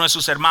 algunos de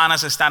sus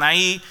hermanas están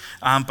ahí.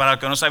 Para los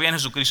que no sabían,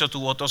 Jesucristo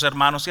tuvo otros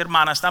hermanos y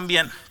hermanas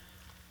también,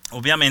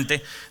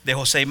 obviamente de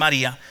José y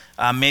María,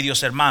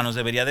 medios hermanos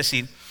debería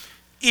decir.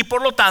 Y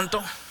por lo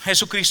tanto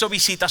Jesucristo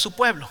visita a su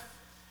pueblo.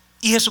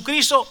 Y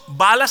Jesucristo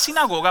va a la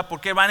sinagoga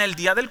porque va en el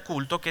día del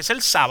culto, que es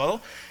el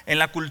sábado. En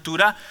la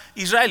cultura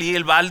israelí,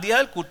 él va al día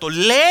del culto,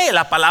 lee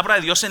la palabra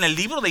de Dios en el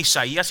libro de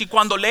Isaías. Y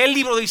cuando lee el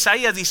libro de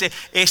Isaías dice,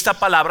 esta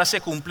palabra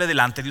se cumple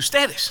delante de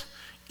ustedes.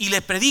 Y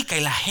le predica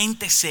y la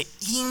gente se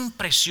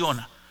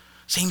impresiona.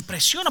 Se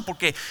impresiona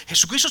porque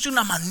Jesucristo tiene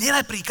una manera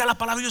de predicar la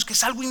palabra de Dios que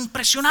es algo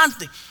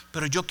impresionante.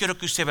 Pero yo quiero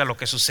que usted vea lo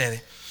que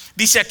sucede.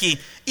 Dice aquí,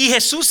 y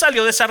Jesús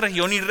salió de esa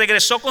región y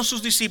regresó con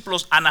sus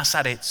discípulos a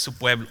Nazaret, su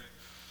pueblo.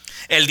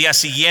 El día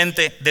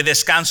siguiente de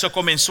descanso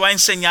comenzó a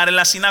enseñar en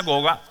la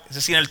sinagoga, es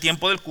decir, en el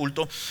tiempo del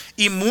culto,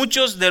 y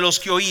muchos de los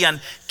que oían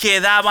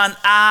quedaban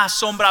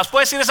asombrados.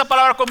 ¿Puedes decir esa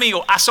palabra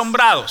conmigo?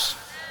 Asombrados.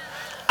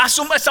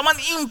 Estaban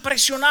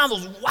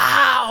impresionados.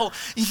 ¡Wow!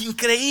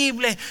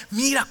 Increíble.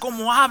 Mira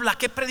cómo habla.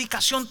 Qué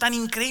predicación tan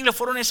increíble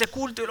fueron ese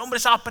culto. Y el hombre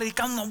estaba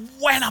predicando una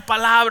buena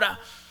palabra.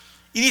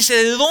 Y dice,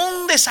 ¿de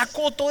dónde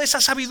sacó toda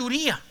esa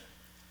sabiduría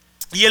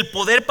y el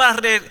poder para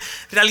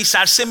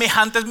realizar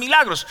semejantes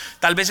milagros?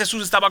 Tal vez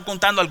Jesús estaba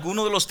contando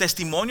algunos de los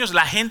testimonios.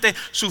 La gente,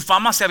 su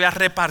fama se había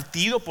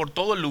repartido por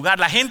todo el lugar.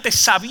 La gente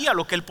sabía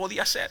lo que él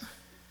podía hacer.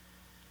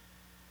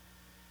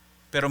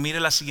 Pero mire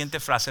la siguiente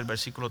frase, el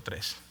versículo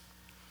 3.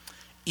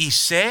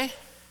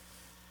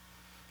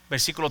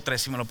 Versículo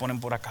 3, si me lo ponen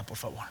por acá, por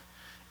favor.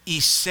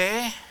 Y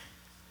se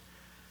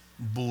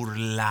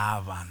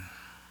burlaban.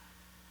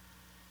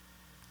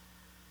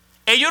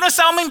 Ellos no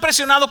estaban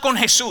impresionados con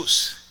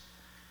Jesús.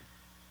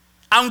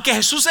 Aunque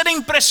Jesús era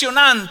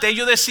impresionante,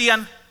 ellos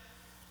decían,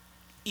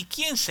 ¿y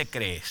quién se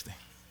cree este?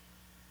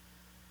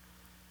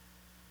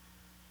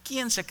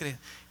 ¿Quién se cree?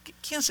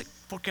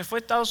 Porque fue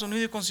a Estados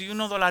Unidos y consiguió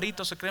unos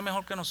dolaritos, se cree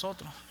mejor que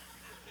nosotros.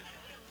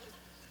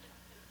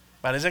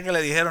 Parece que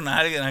le dijeron a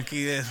alguien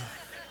aquí de eso.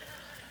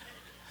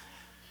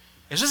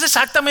 Eso es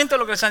exactamente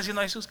lo que le están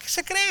diciendo a Jesús. ¿Qué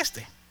se cree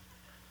este?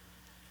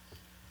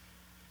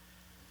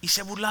 Y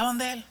se burlaban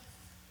de él.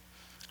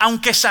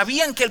 Aunque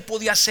sabían que él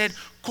podía hacer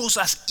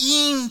cosas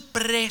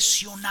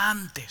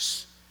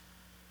impresionantes,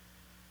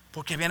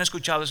 porque habían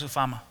escuchado de su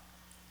fama.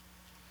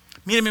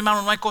 Mire, mi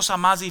hermano, no hay cosa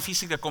más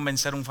difícil que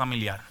convencer a un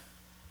familiar.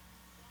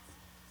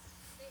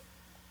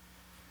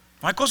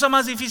 No hay cosa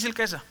más difícil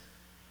que esa,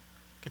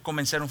 que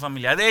convencer a un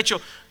familiar. De hecho,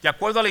 de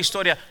acuerdo a la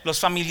historia, los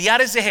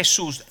familiares de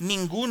Jesús,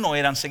 ninguno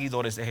eran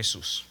seguidores de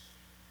Jesús.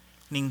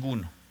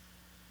 Ninguno.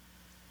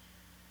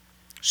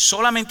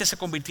 Solamente se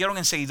convirtieron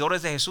en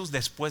seguidores de Jesús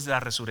después de la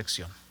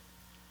resurrección.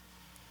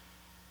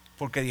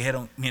 Porque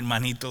dijeron, mi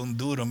hermanito un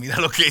duro, mira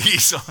lo que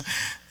hizo.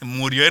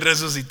 Murió y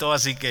resucitó,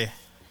 así que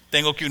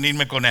tengo que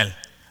unirme con él.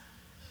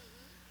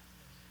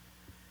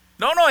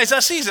 No, es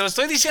así, se lo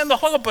estoy diciendo a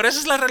juego, pero esa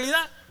es la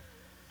realidad.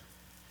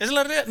 Es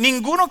la realidad.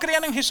 Ninguno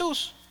creían en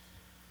Jesús.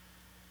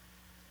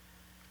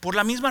 Por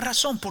la misma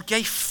razón, porque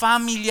hay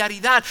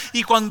familiaridad.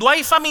 Y cuando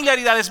hay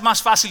familiaridad es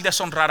más fácil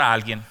deshonrar a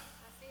alguien.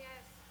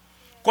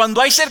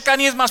 Cuando hay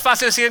cercanía es más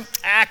fácil decir,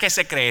 ¿qué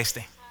se cree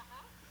este?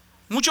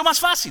 Mucho más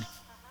fácil.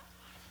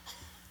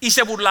 Y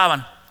se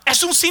burlaban.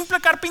 Es un simple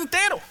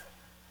carpintero.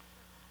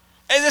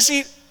 Es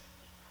decir,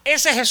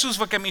 ese Jesús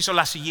fue que me hizo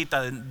la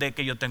sillita de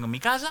que yo tengo en mi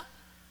casa.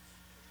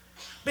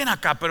 Ven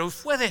acá, pero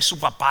fue de su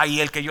papá y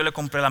el que yo le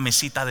compré la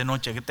mesita de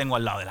noche que tengo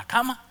al lado de la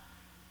cama.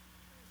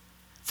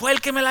 Fue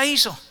el que me la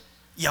hizo.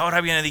 Y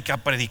ahora viene a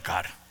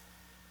predicar.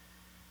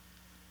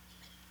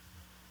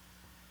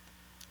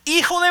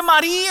 Hijo de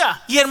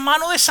María y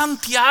hermano de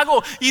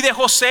Santiago y de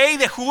José y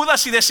de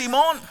Judas y de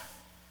Simón.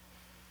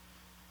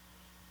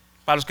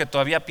 Para los que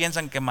todavía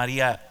piensan que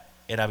María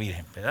era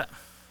virgen, ¿verdad?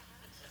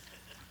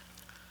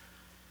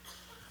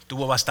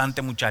 Tuvo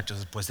bastante muchachos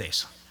después de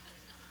eso.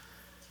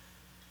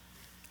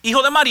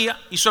 Hijo de María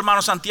y su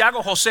hermano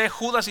Santiago, José,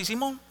 Judas y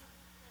Simón.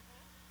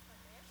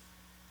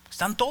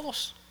 Están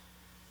todos.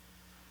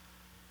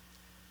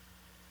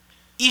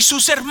 Y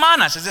sus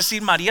hermanas, es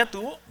decir, María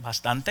tuvo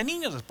bastante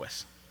niños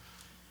después.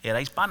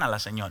 Era hispana la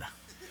señora.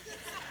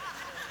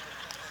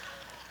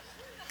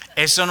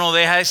 Eso no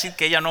deja de decir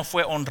que ella no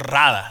fue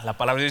honrada. La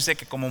palabra dice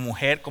que como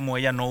mujer como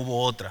ella no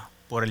hubo otra,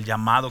 por el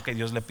llamado que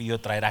Dios le pidió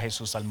traer a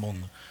Jesús al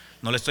mundo.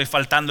 No le estoy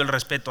faltando el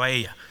respeto a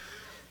ella,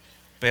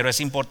 pero es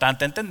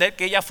importante entender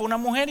que ella fue una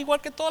mujer igual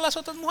que todas las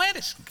otras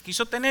mujeres, que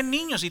quiso tener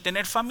niños y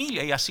tener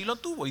familia, y así lo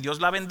tuvo, y Dios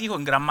la bendijo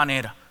en gran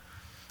manera.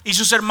 Y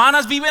sus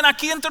hermanas viven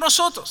aquí entre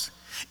nosotros.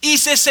 Y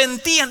se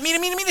sentían, mire,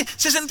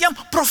 se sentían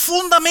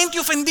profundamente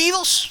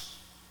ofendidos.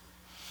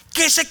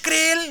 ¿Qué se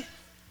cree él?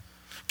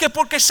 Que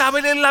porque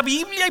sabe leer la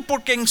Biblia y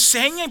porque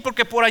enseña y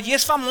porque por allí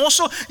es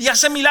famoso y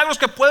hace milagros,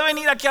 que puede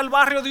venir aquí al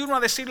barrio de uno a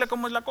decirle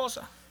cómo es la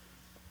cosa.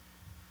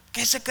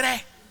 ¿Qué se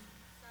cree?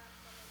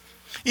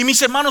 Y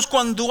mis hermanos,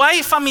 cuando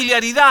hay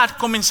familiaridad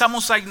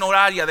comenzamos a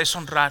ignorar y a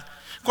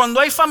deshonrar. Cuando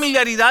hay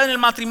familiaridad en el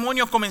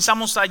matrimonio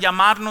comenzamos a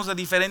llamarnos de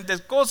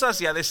diferentes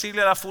cosas y a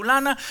decirle a la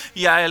fulana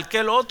y a el que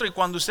el otro, y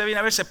cuando usted viene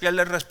a ver se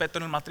pierde el respeto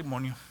en el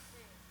matrimonio.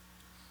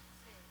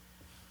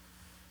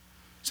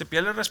 Se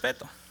pierde el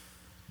respeto.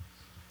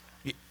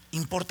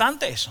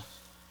 Importante eso.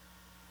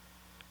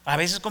 A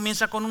veces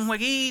comienza con un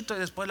jueguito y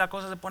después la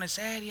cosa se pone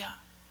seria.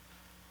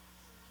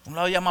 Un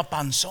lado llama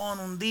panzón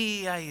un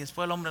día y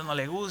después el hombre no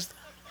le gusta.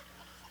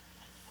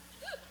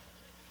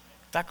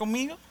 ¿Está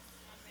conmigo?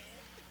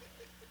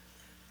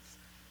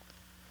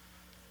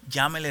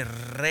 Llámele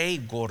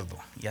rey gordo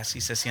y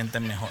así se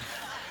sienten mejor.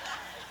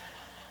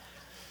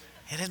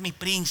 Eres mi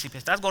príncipe,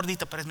 estás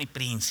gordito pero eres mi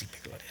príncipe,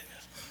 gloria a Dios.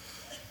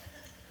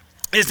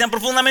 Están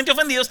profundamente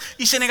ofendidos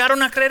y se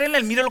negaron a creer en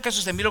él. Mire lo que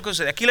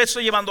sucede, Aquí le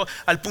estoy llevando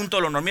al punto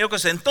del honor. Mire lo que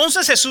sucede.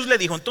 Entonces Jesús le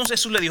dijo,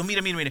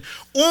 mire,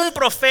 un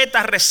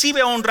profeta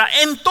recibe honra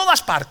en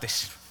todas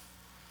partes.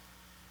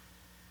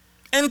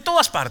 En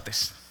todas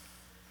partes.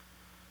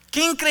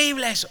 Qué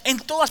increíble eso. En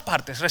todas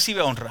partes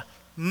recibe honra.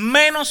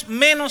 Menos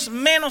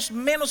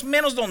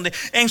 ¿dónde?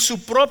 En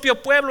su propio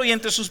pueblo y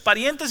entre sus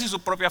parientes y su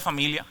propia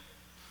familia.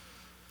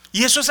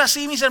 Y eso es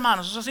así, mis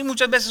hermanos. Eso es así.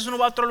 Muchas veces uno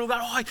va a otro lugar.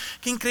 ¡Ay,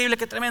 qué increíble,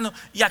 qué tremendo!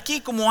 Y aquí,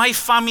 como hay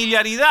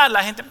familiaridad,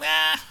 la gente,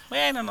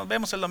 bueno, nos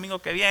vemos el domingo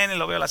que viene,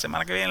 lo veo la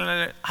semana que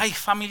viene. Hay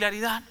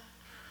familiaridad.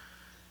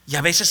 Y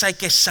a veces hay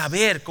que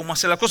saber cómo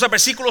hacer las cosas.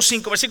 Versículo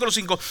 5.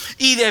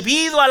 Y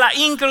debido a la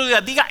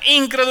incredulidad, diga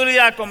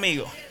incredulidad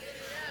conmigo.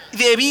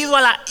 Debido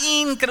a la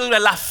incredulidad,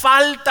 la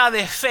falta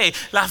de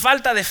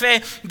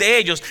fe de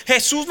ellos,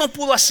 Jesús no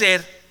pudo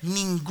hacer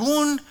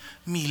ningún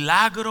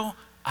milagro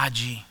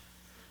allí.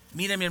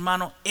 Mire, mi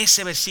hermano,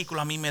 ese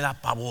versículo a mí me da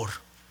pavor.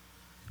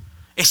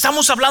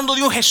 Estamos hablando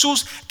de un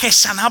Jesús que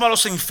sanaba a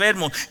los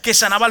enfermos, que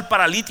sanaba al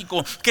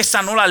paralítico, que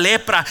sanó la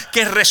lepra,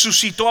 que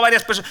resucitó a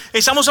varias personas.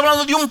 Estamos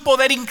hablando de un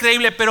poder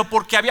increíble, pero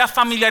porque había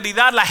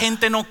familiaridad, la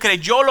gente no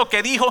creyó lo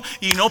que dijo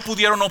y no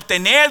pudieron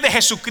obtener de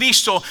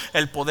Jesucristo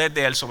el poder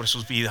de él sobre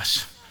sus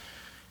vidas.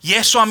 Y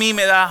eso a mí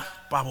me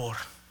da pavor.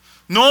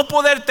 No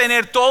poder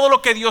tener todo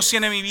lo que Dios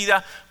tiene en mi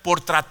vida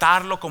por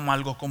tratarlo como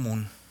algo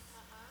común.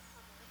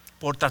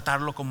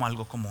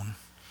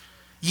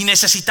 Y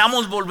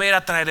necesitamos volver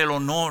a traer el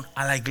honor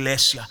a la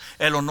iglesia,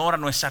 el honor a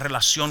nuestra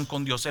relación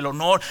con Dios, el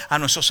honor a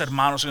nuestros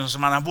hermanos y nuestras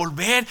hermanas.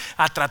 Volver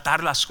a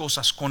tratar las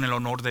cosas con el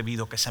honor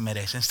debido que se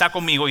merecen. ¿Está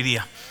conmigo hoy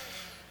día?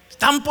 Es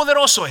tan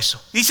poderoso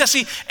eso. Dice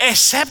así,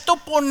 excepto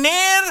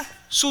poner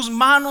sus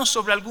manos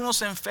sobre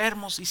algunos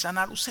enfermos y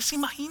sanar. ¿Usted se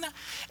imagina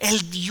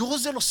el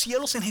Dios de los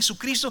cielos en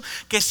Jesucristo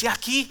que sea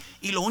aquí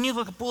y lo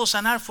único que pudo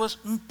sanar fue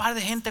un par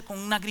de gente con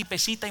una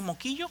gripecita y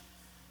moquillo?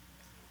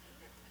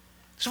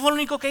 Eso fue lo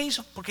único que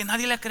hizo, porque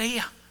nadie le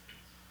creía.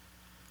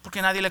 Porque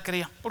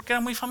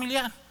era muy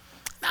familiar.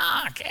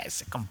 No, que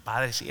ese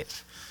compadre sí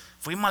es.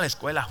 Fuimos a la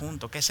escuela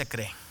juntos, ¿qué se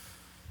cree?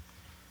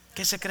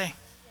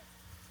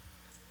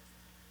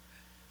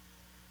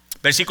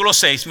 Versículo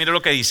 6, mire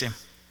lo que dice.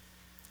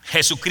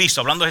 Jesucristo,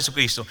 hablando de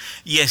Jesucristo,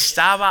 y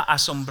estaba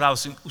asombrado.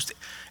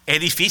 Es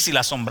difícil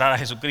asombrar a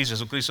Jesucristo.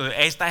 Jesucristo,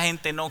 esta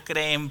gente no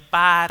cree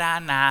para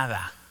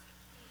nada.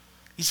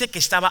 Dice que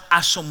estaba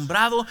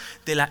asombrado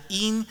de la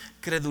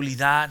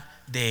incredulidad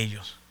de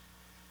ellos.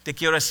 Te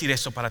quiero decir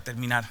esto para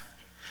terminar.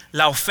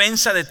 La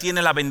ofensa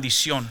detiene la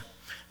bendición,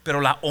 pero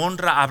la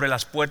honra abre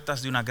las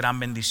puertas de una gran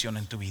bendición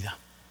en tu vida.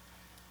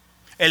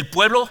 El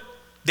pueblo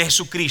de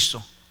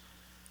Jesucristo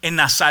en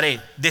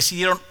Nazaret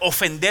decidieron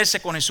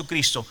ofenderse con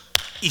Jesucristo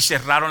y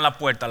cerraron la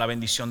puerta a la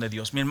bendición de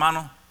Dios. Mi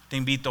hermano, te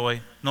invito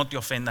hoy, no te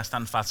ofendas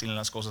tan fácil en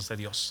las cosas de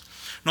Dios.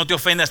 No te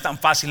ofendas tan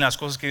fácil en las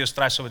cosas que Dios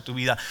trae sobre tu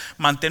vida.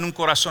 Mantén un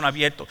corazón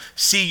abierto,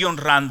 sigue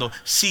honrando,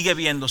 sigue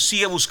viendo,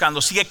 sigue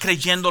buscando, sigue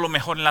creyendo lo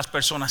mejor en las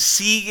personas.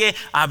 Sigue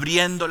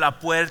abriendo la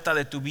puerta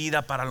de tu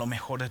vida para lo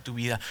mejor de tu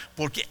vida.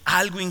 Porque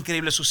algo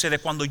increíble sucede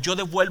cuando yo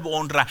devuelvo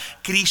honra.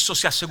 Cristo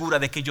se asegura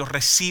de que yo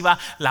reciba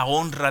la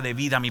honra de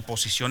vida a mi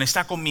posición.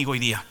 Está conmigo hoy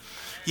día.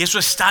 Y eso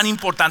es tan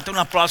importante. Un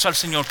aplauso al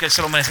Señor, que Él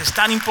se lo merece. Es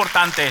tan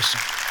importante eso.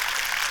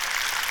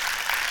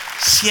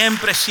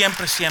 Siempre,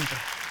 siempre, siempre,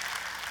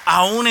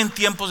 aún en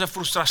tiempos de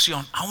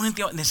frustración,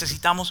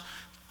 necesitamos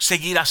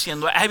seguir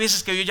haciendo. Hay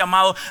veces que yo he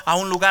llamado a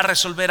un lugar a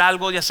resolver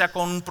algo, ya sea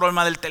con un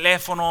problema del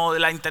teléfono, de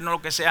la internet,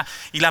 lo que sea,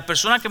 y la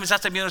persona que me está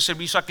atendiendo el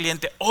servicio al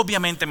cliente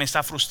obviamente me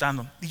está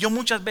frustrando. Y yo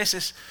muchas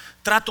veces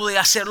trato de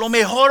hacer lo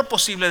mejor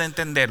posible de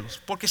entenderlos,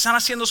 porque están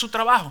haciendo su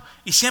trabajo.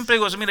 Y siempre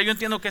digo, mira, yo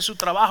entiendo que es su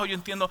trabajo, yo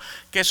entiendo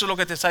que eso es lo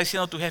que te está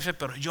diciendo tu jefe,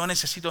 pero yo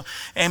necesito,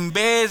 en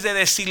vez de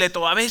decirle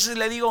todo, a veces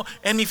le digo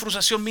en mi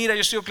frustración, mira,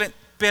 yo estoy cliente,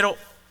 pero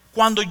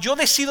cuando yo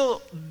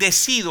decido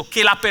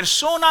que la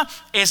persona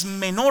es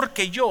menor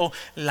que yo,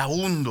 la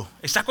hundo.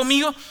 ¿Está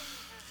conmigo?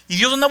 Y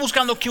Dios anda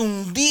buscando que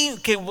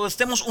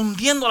estemos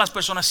hundiendo a las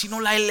personas, sino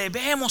la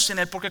elevemos en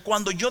Él, porque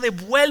cuando yo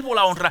devuelvo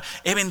la honra,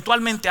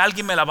 eventualmente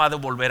alguien me la va a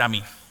devolver a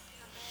mí.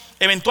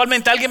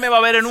 Eventualmente alguien me va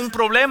a ver en un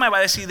problema y va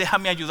a decir,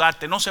 déjame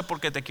ayudarte. No sé por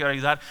qué te quiero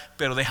ayudar,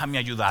 pero déjame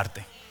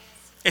ayudarte.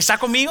 ¿Está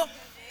conmigo?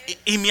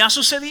 Y me ha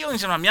sucedido,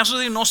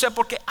 no sé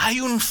por qué.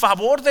 Hay un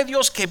favor de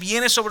Dios que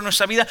viene sobre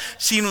nuestra vida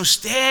sin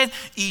usted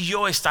y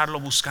yo estarlo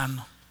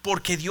buscando.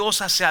 Porque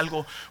Dios hace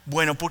algo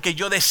bueno, porque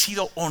yo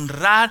decido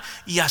honrar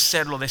y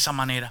hacerlo de esa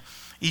manera.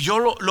 Y yo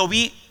lo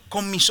vi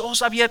con mis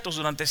ojos abiertos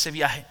durante ese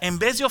viaje. En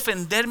vez de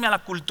ofenderme a la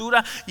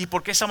cultura y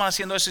por qué estaban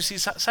haciendo eso, sí,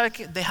 ¿sabe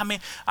qué? Déjame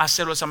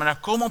hacerlo de esa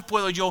manera. ¿Cómo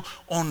puedo yo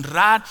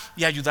honrar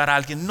y ayudar a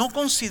alguien? No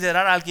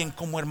considerar a alguien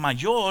como el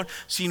mayor,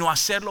 sino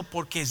hacerlo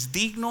porque es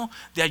digno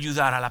de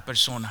ayudar a la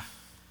persona.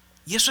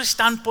 Y eso es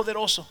tan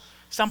poderoso,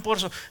 es tan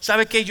poderoso.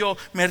 ¿Sabe qué? Yo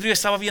me río,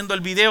 estaba viendo el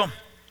video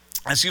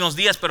hace unos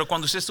días, pero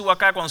cuando usted estuvo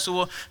acá,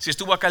 si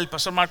estuvo acá el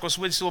pastor Marcos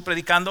estuvo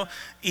predicando,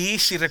 y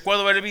si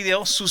recuerdo ver el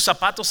video, sus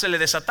zapatos se le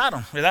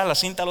desataron, ¿verdad? La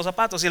cinta de los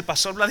zapatos, y el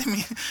pastor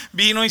Vladimir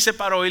vino y se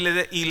paró y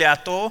le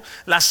ató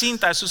la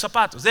cinta de sus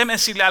zapatos. Déjeme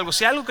decirle algo,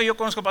 si hay algo que yo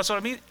conozco al pastor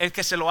Vladimir, es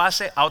que se lo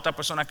hace a otra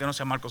persona que no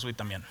sea Marcos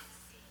también.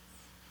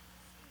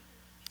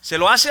 Se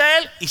lo hace a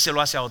él y se lo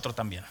hace a otro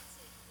también.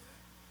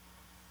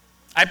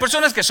 Hay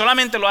personas que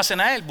solamente lo hacen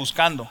a él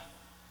buscando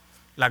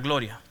la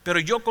gloria, pero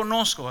yo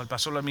conozco al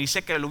pastor, me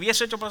dice que lo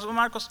hubiese hecho pastor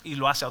Marcos y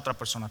lo hace a otra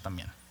persona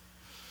también.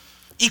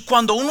 Y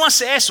cuando uno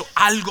hace eso,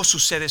 algo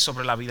sucede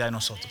sobre la vida de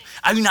nosotros.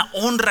 Hay una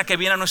honra que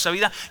viene a nuestra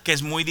vida que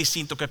es muy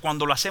distinto que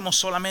cuando lo hacemos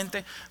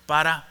solamente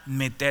para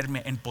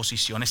meterme en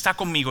posición. Está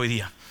conmigo hoy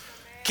día.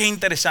 Qué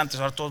interesante.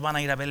 Ahora todos van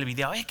a ir a ver el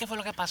video. ¿Qué fue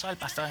lo que pasó al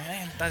pastor?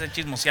 Estás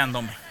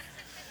chismoseándome.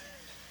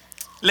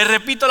 Le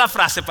repito la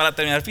frase para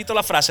terminar,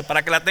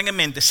 para que la tenga en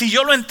mente. Si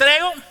yo lo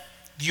entrego,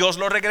 Dios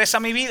lo regresa a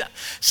mi vida.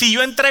 Si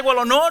yo entrego el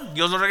honor,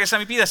 Dios lo regresa a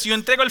mi vida. Si yo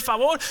entrego el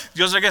favor,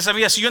 Dios lo regresa a mi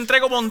vida. Si yo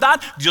entrego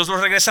bondad, Dios lo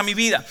regresa a mi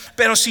vida.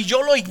 Pero si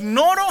yo lo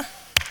ignoro,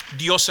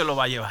 Dios se lo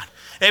va a llevar.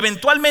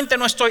 Eventualmente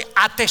no estoy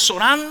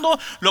atesorando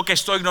lo que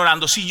estoy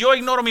ignorando. Si yo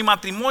ignoro mi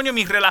matrimonio,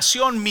 mi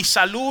relación, mi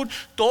salud,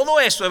 todo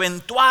eso,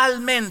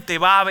 eventualmente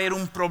va a haber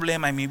un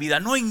problema en mi vida.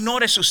 No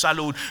ignore su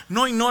salud,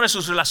 no ignore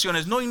sus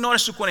relaciones, no ignore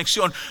su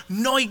conexión,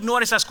 no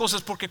ignore esas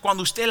cosas, porque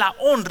cuando usted la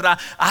honra,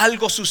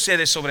 algo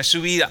sucede sobre su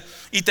vida.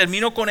 Y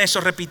termino con eso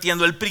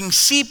repitiendo el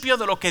principio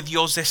de lo que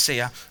Dios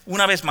desea.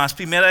 Una vez más,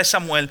 1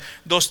 Samuel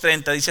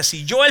 2:30 dice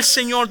así: yo, el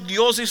Señor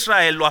Dios de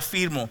Israel, lo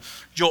afirmo,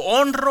 yo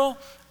honro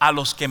a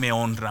los que me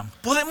honran.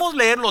 Podemos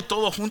leerlo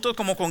todo juntos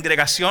como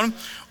congregación.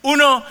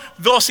 1,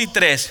 2 y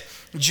 3.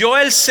 Yo,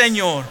 el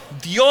Señor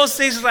Dios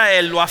de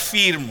Israel, lo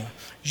afirmo,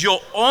 yo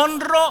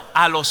honro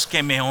a los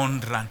que me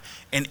honran.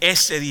 En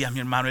ese día, mi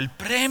hermano, el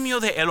premio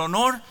del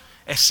honor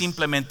es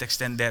simplemente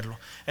extenderlo.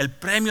 El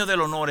premio del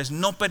honor es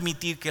no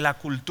permitir que la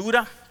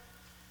cultura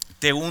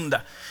te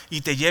hunda y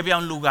te lleve a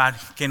un lugar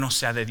que no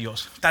sea de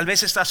Dios. Tal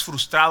vez estás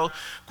frustrado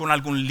con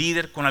algún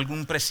líder, con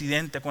algún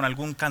presidente, con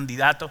algún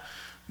candidato.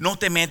 No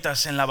te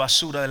metas en la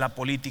basura de la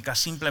política,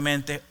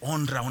 simplemente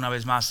honra una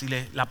vez más.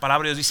 La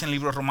palabra de Dios dice en el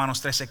libro de Romanos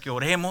 13 que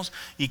oremos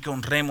y que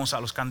honremos a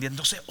los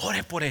candidatos. Entonces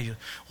ore por ellos,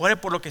 ore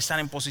por los que están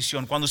en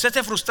posición. Cuando usted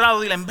esté frustrado,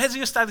 dile, en vez de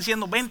yo estar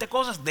diciendo 20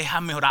 cosas,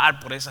 déjame orar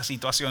por esa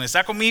situación.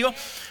 ¿Está conmigo?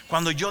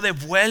 Cuando yo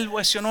devuelvo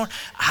ese honor,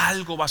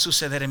 algo va a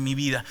suceder en mi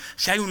vida.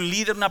 Si hay un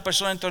líder, una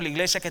persona dentro de la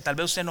iglesia que tal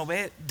vez usted no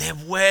ve,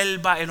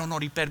 devuelva el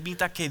honor y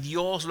permita que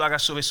Dios lo haga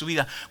sobre su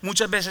vida.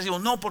 Muchas veces digo,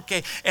 no,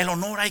 porque el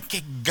honor hay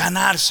que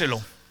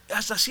ganárselo.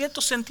 Hasta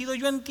cierto sentido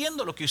yo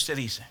entiendo lo que usted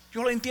dice,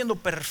 yo lo entiendo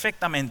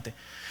perfectamente,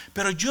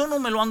 pero yo no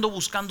me lo ando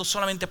buscando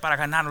solamente para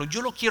ganarlo.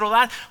 Yo lo quiero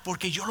dar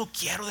porque yo lo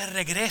quiero de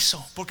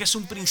regreso, porque es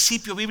un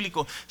principio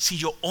bíblico. Si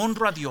yo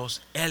honro a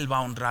Dios, Él va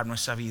a honrar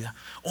nuestra vida.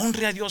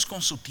 Honre a Dios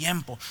con su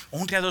tiempo,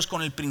 honre a Dios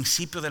con el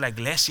principio de la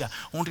iglesia,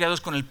 honre a Dios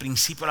con el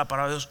principio de la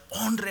palabra de Dios,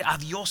 honre a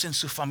Dios en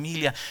su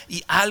familia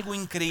y algo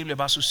increíble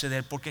va a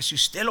suceder, porque si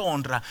usted lo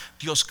honra,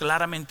 Dios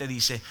claramente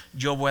dice,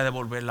 yo voy a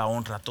devolver la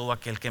honra a todo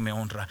aquel que me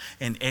honra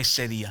en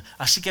ese día.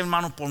 Así que,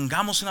 hermano,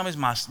 pongamos una vez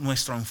más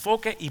nuestro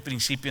enfoque y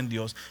principio en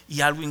Dios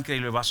y algo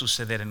increíble va a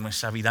suceder en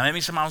nuestra vida. Amén,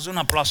 mis hermanos, un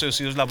aplauso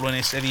si Dios le habló en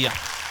este día.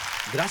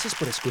 Gracias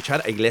por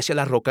escuchar a Iglesia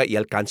La Roca y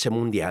Alcance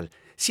Mundial.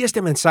 Si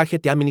este mensaje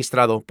te ha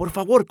ministrado, por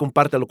favor,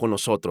 compártelo con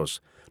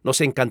nosotros.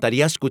 Nos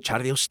encantaría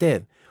escuchar de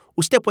usted.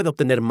 Usted puede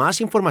obtener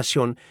más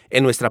información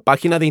en nuestra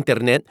página de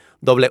internet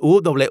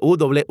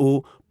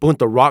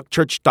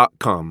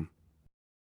www.rockchurch.com.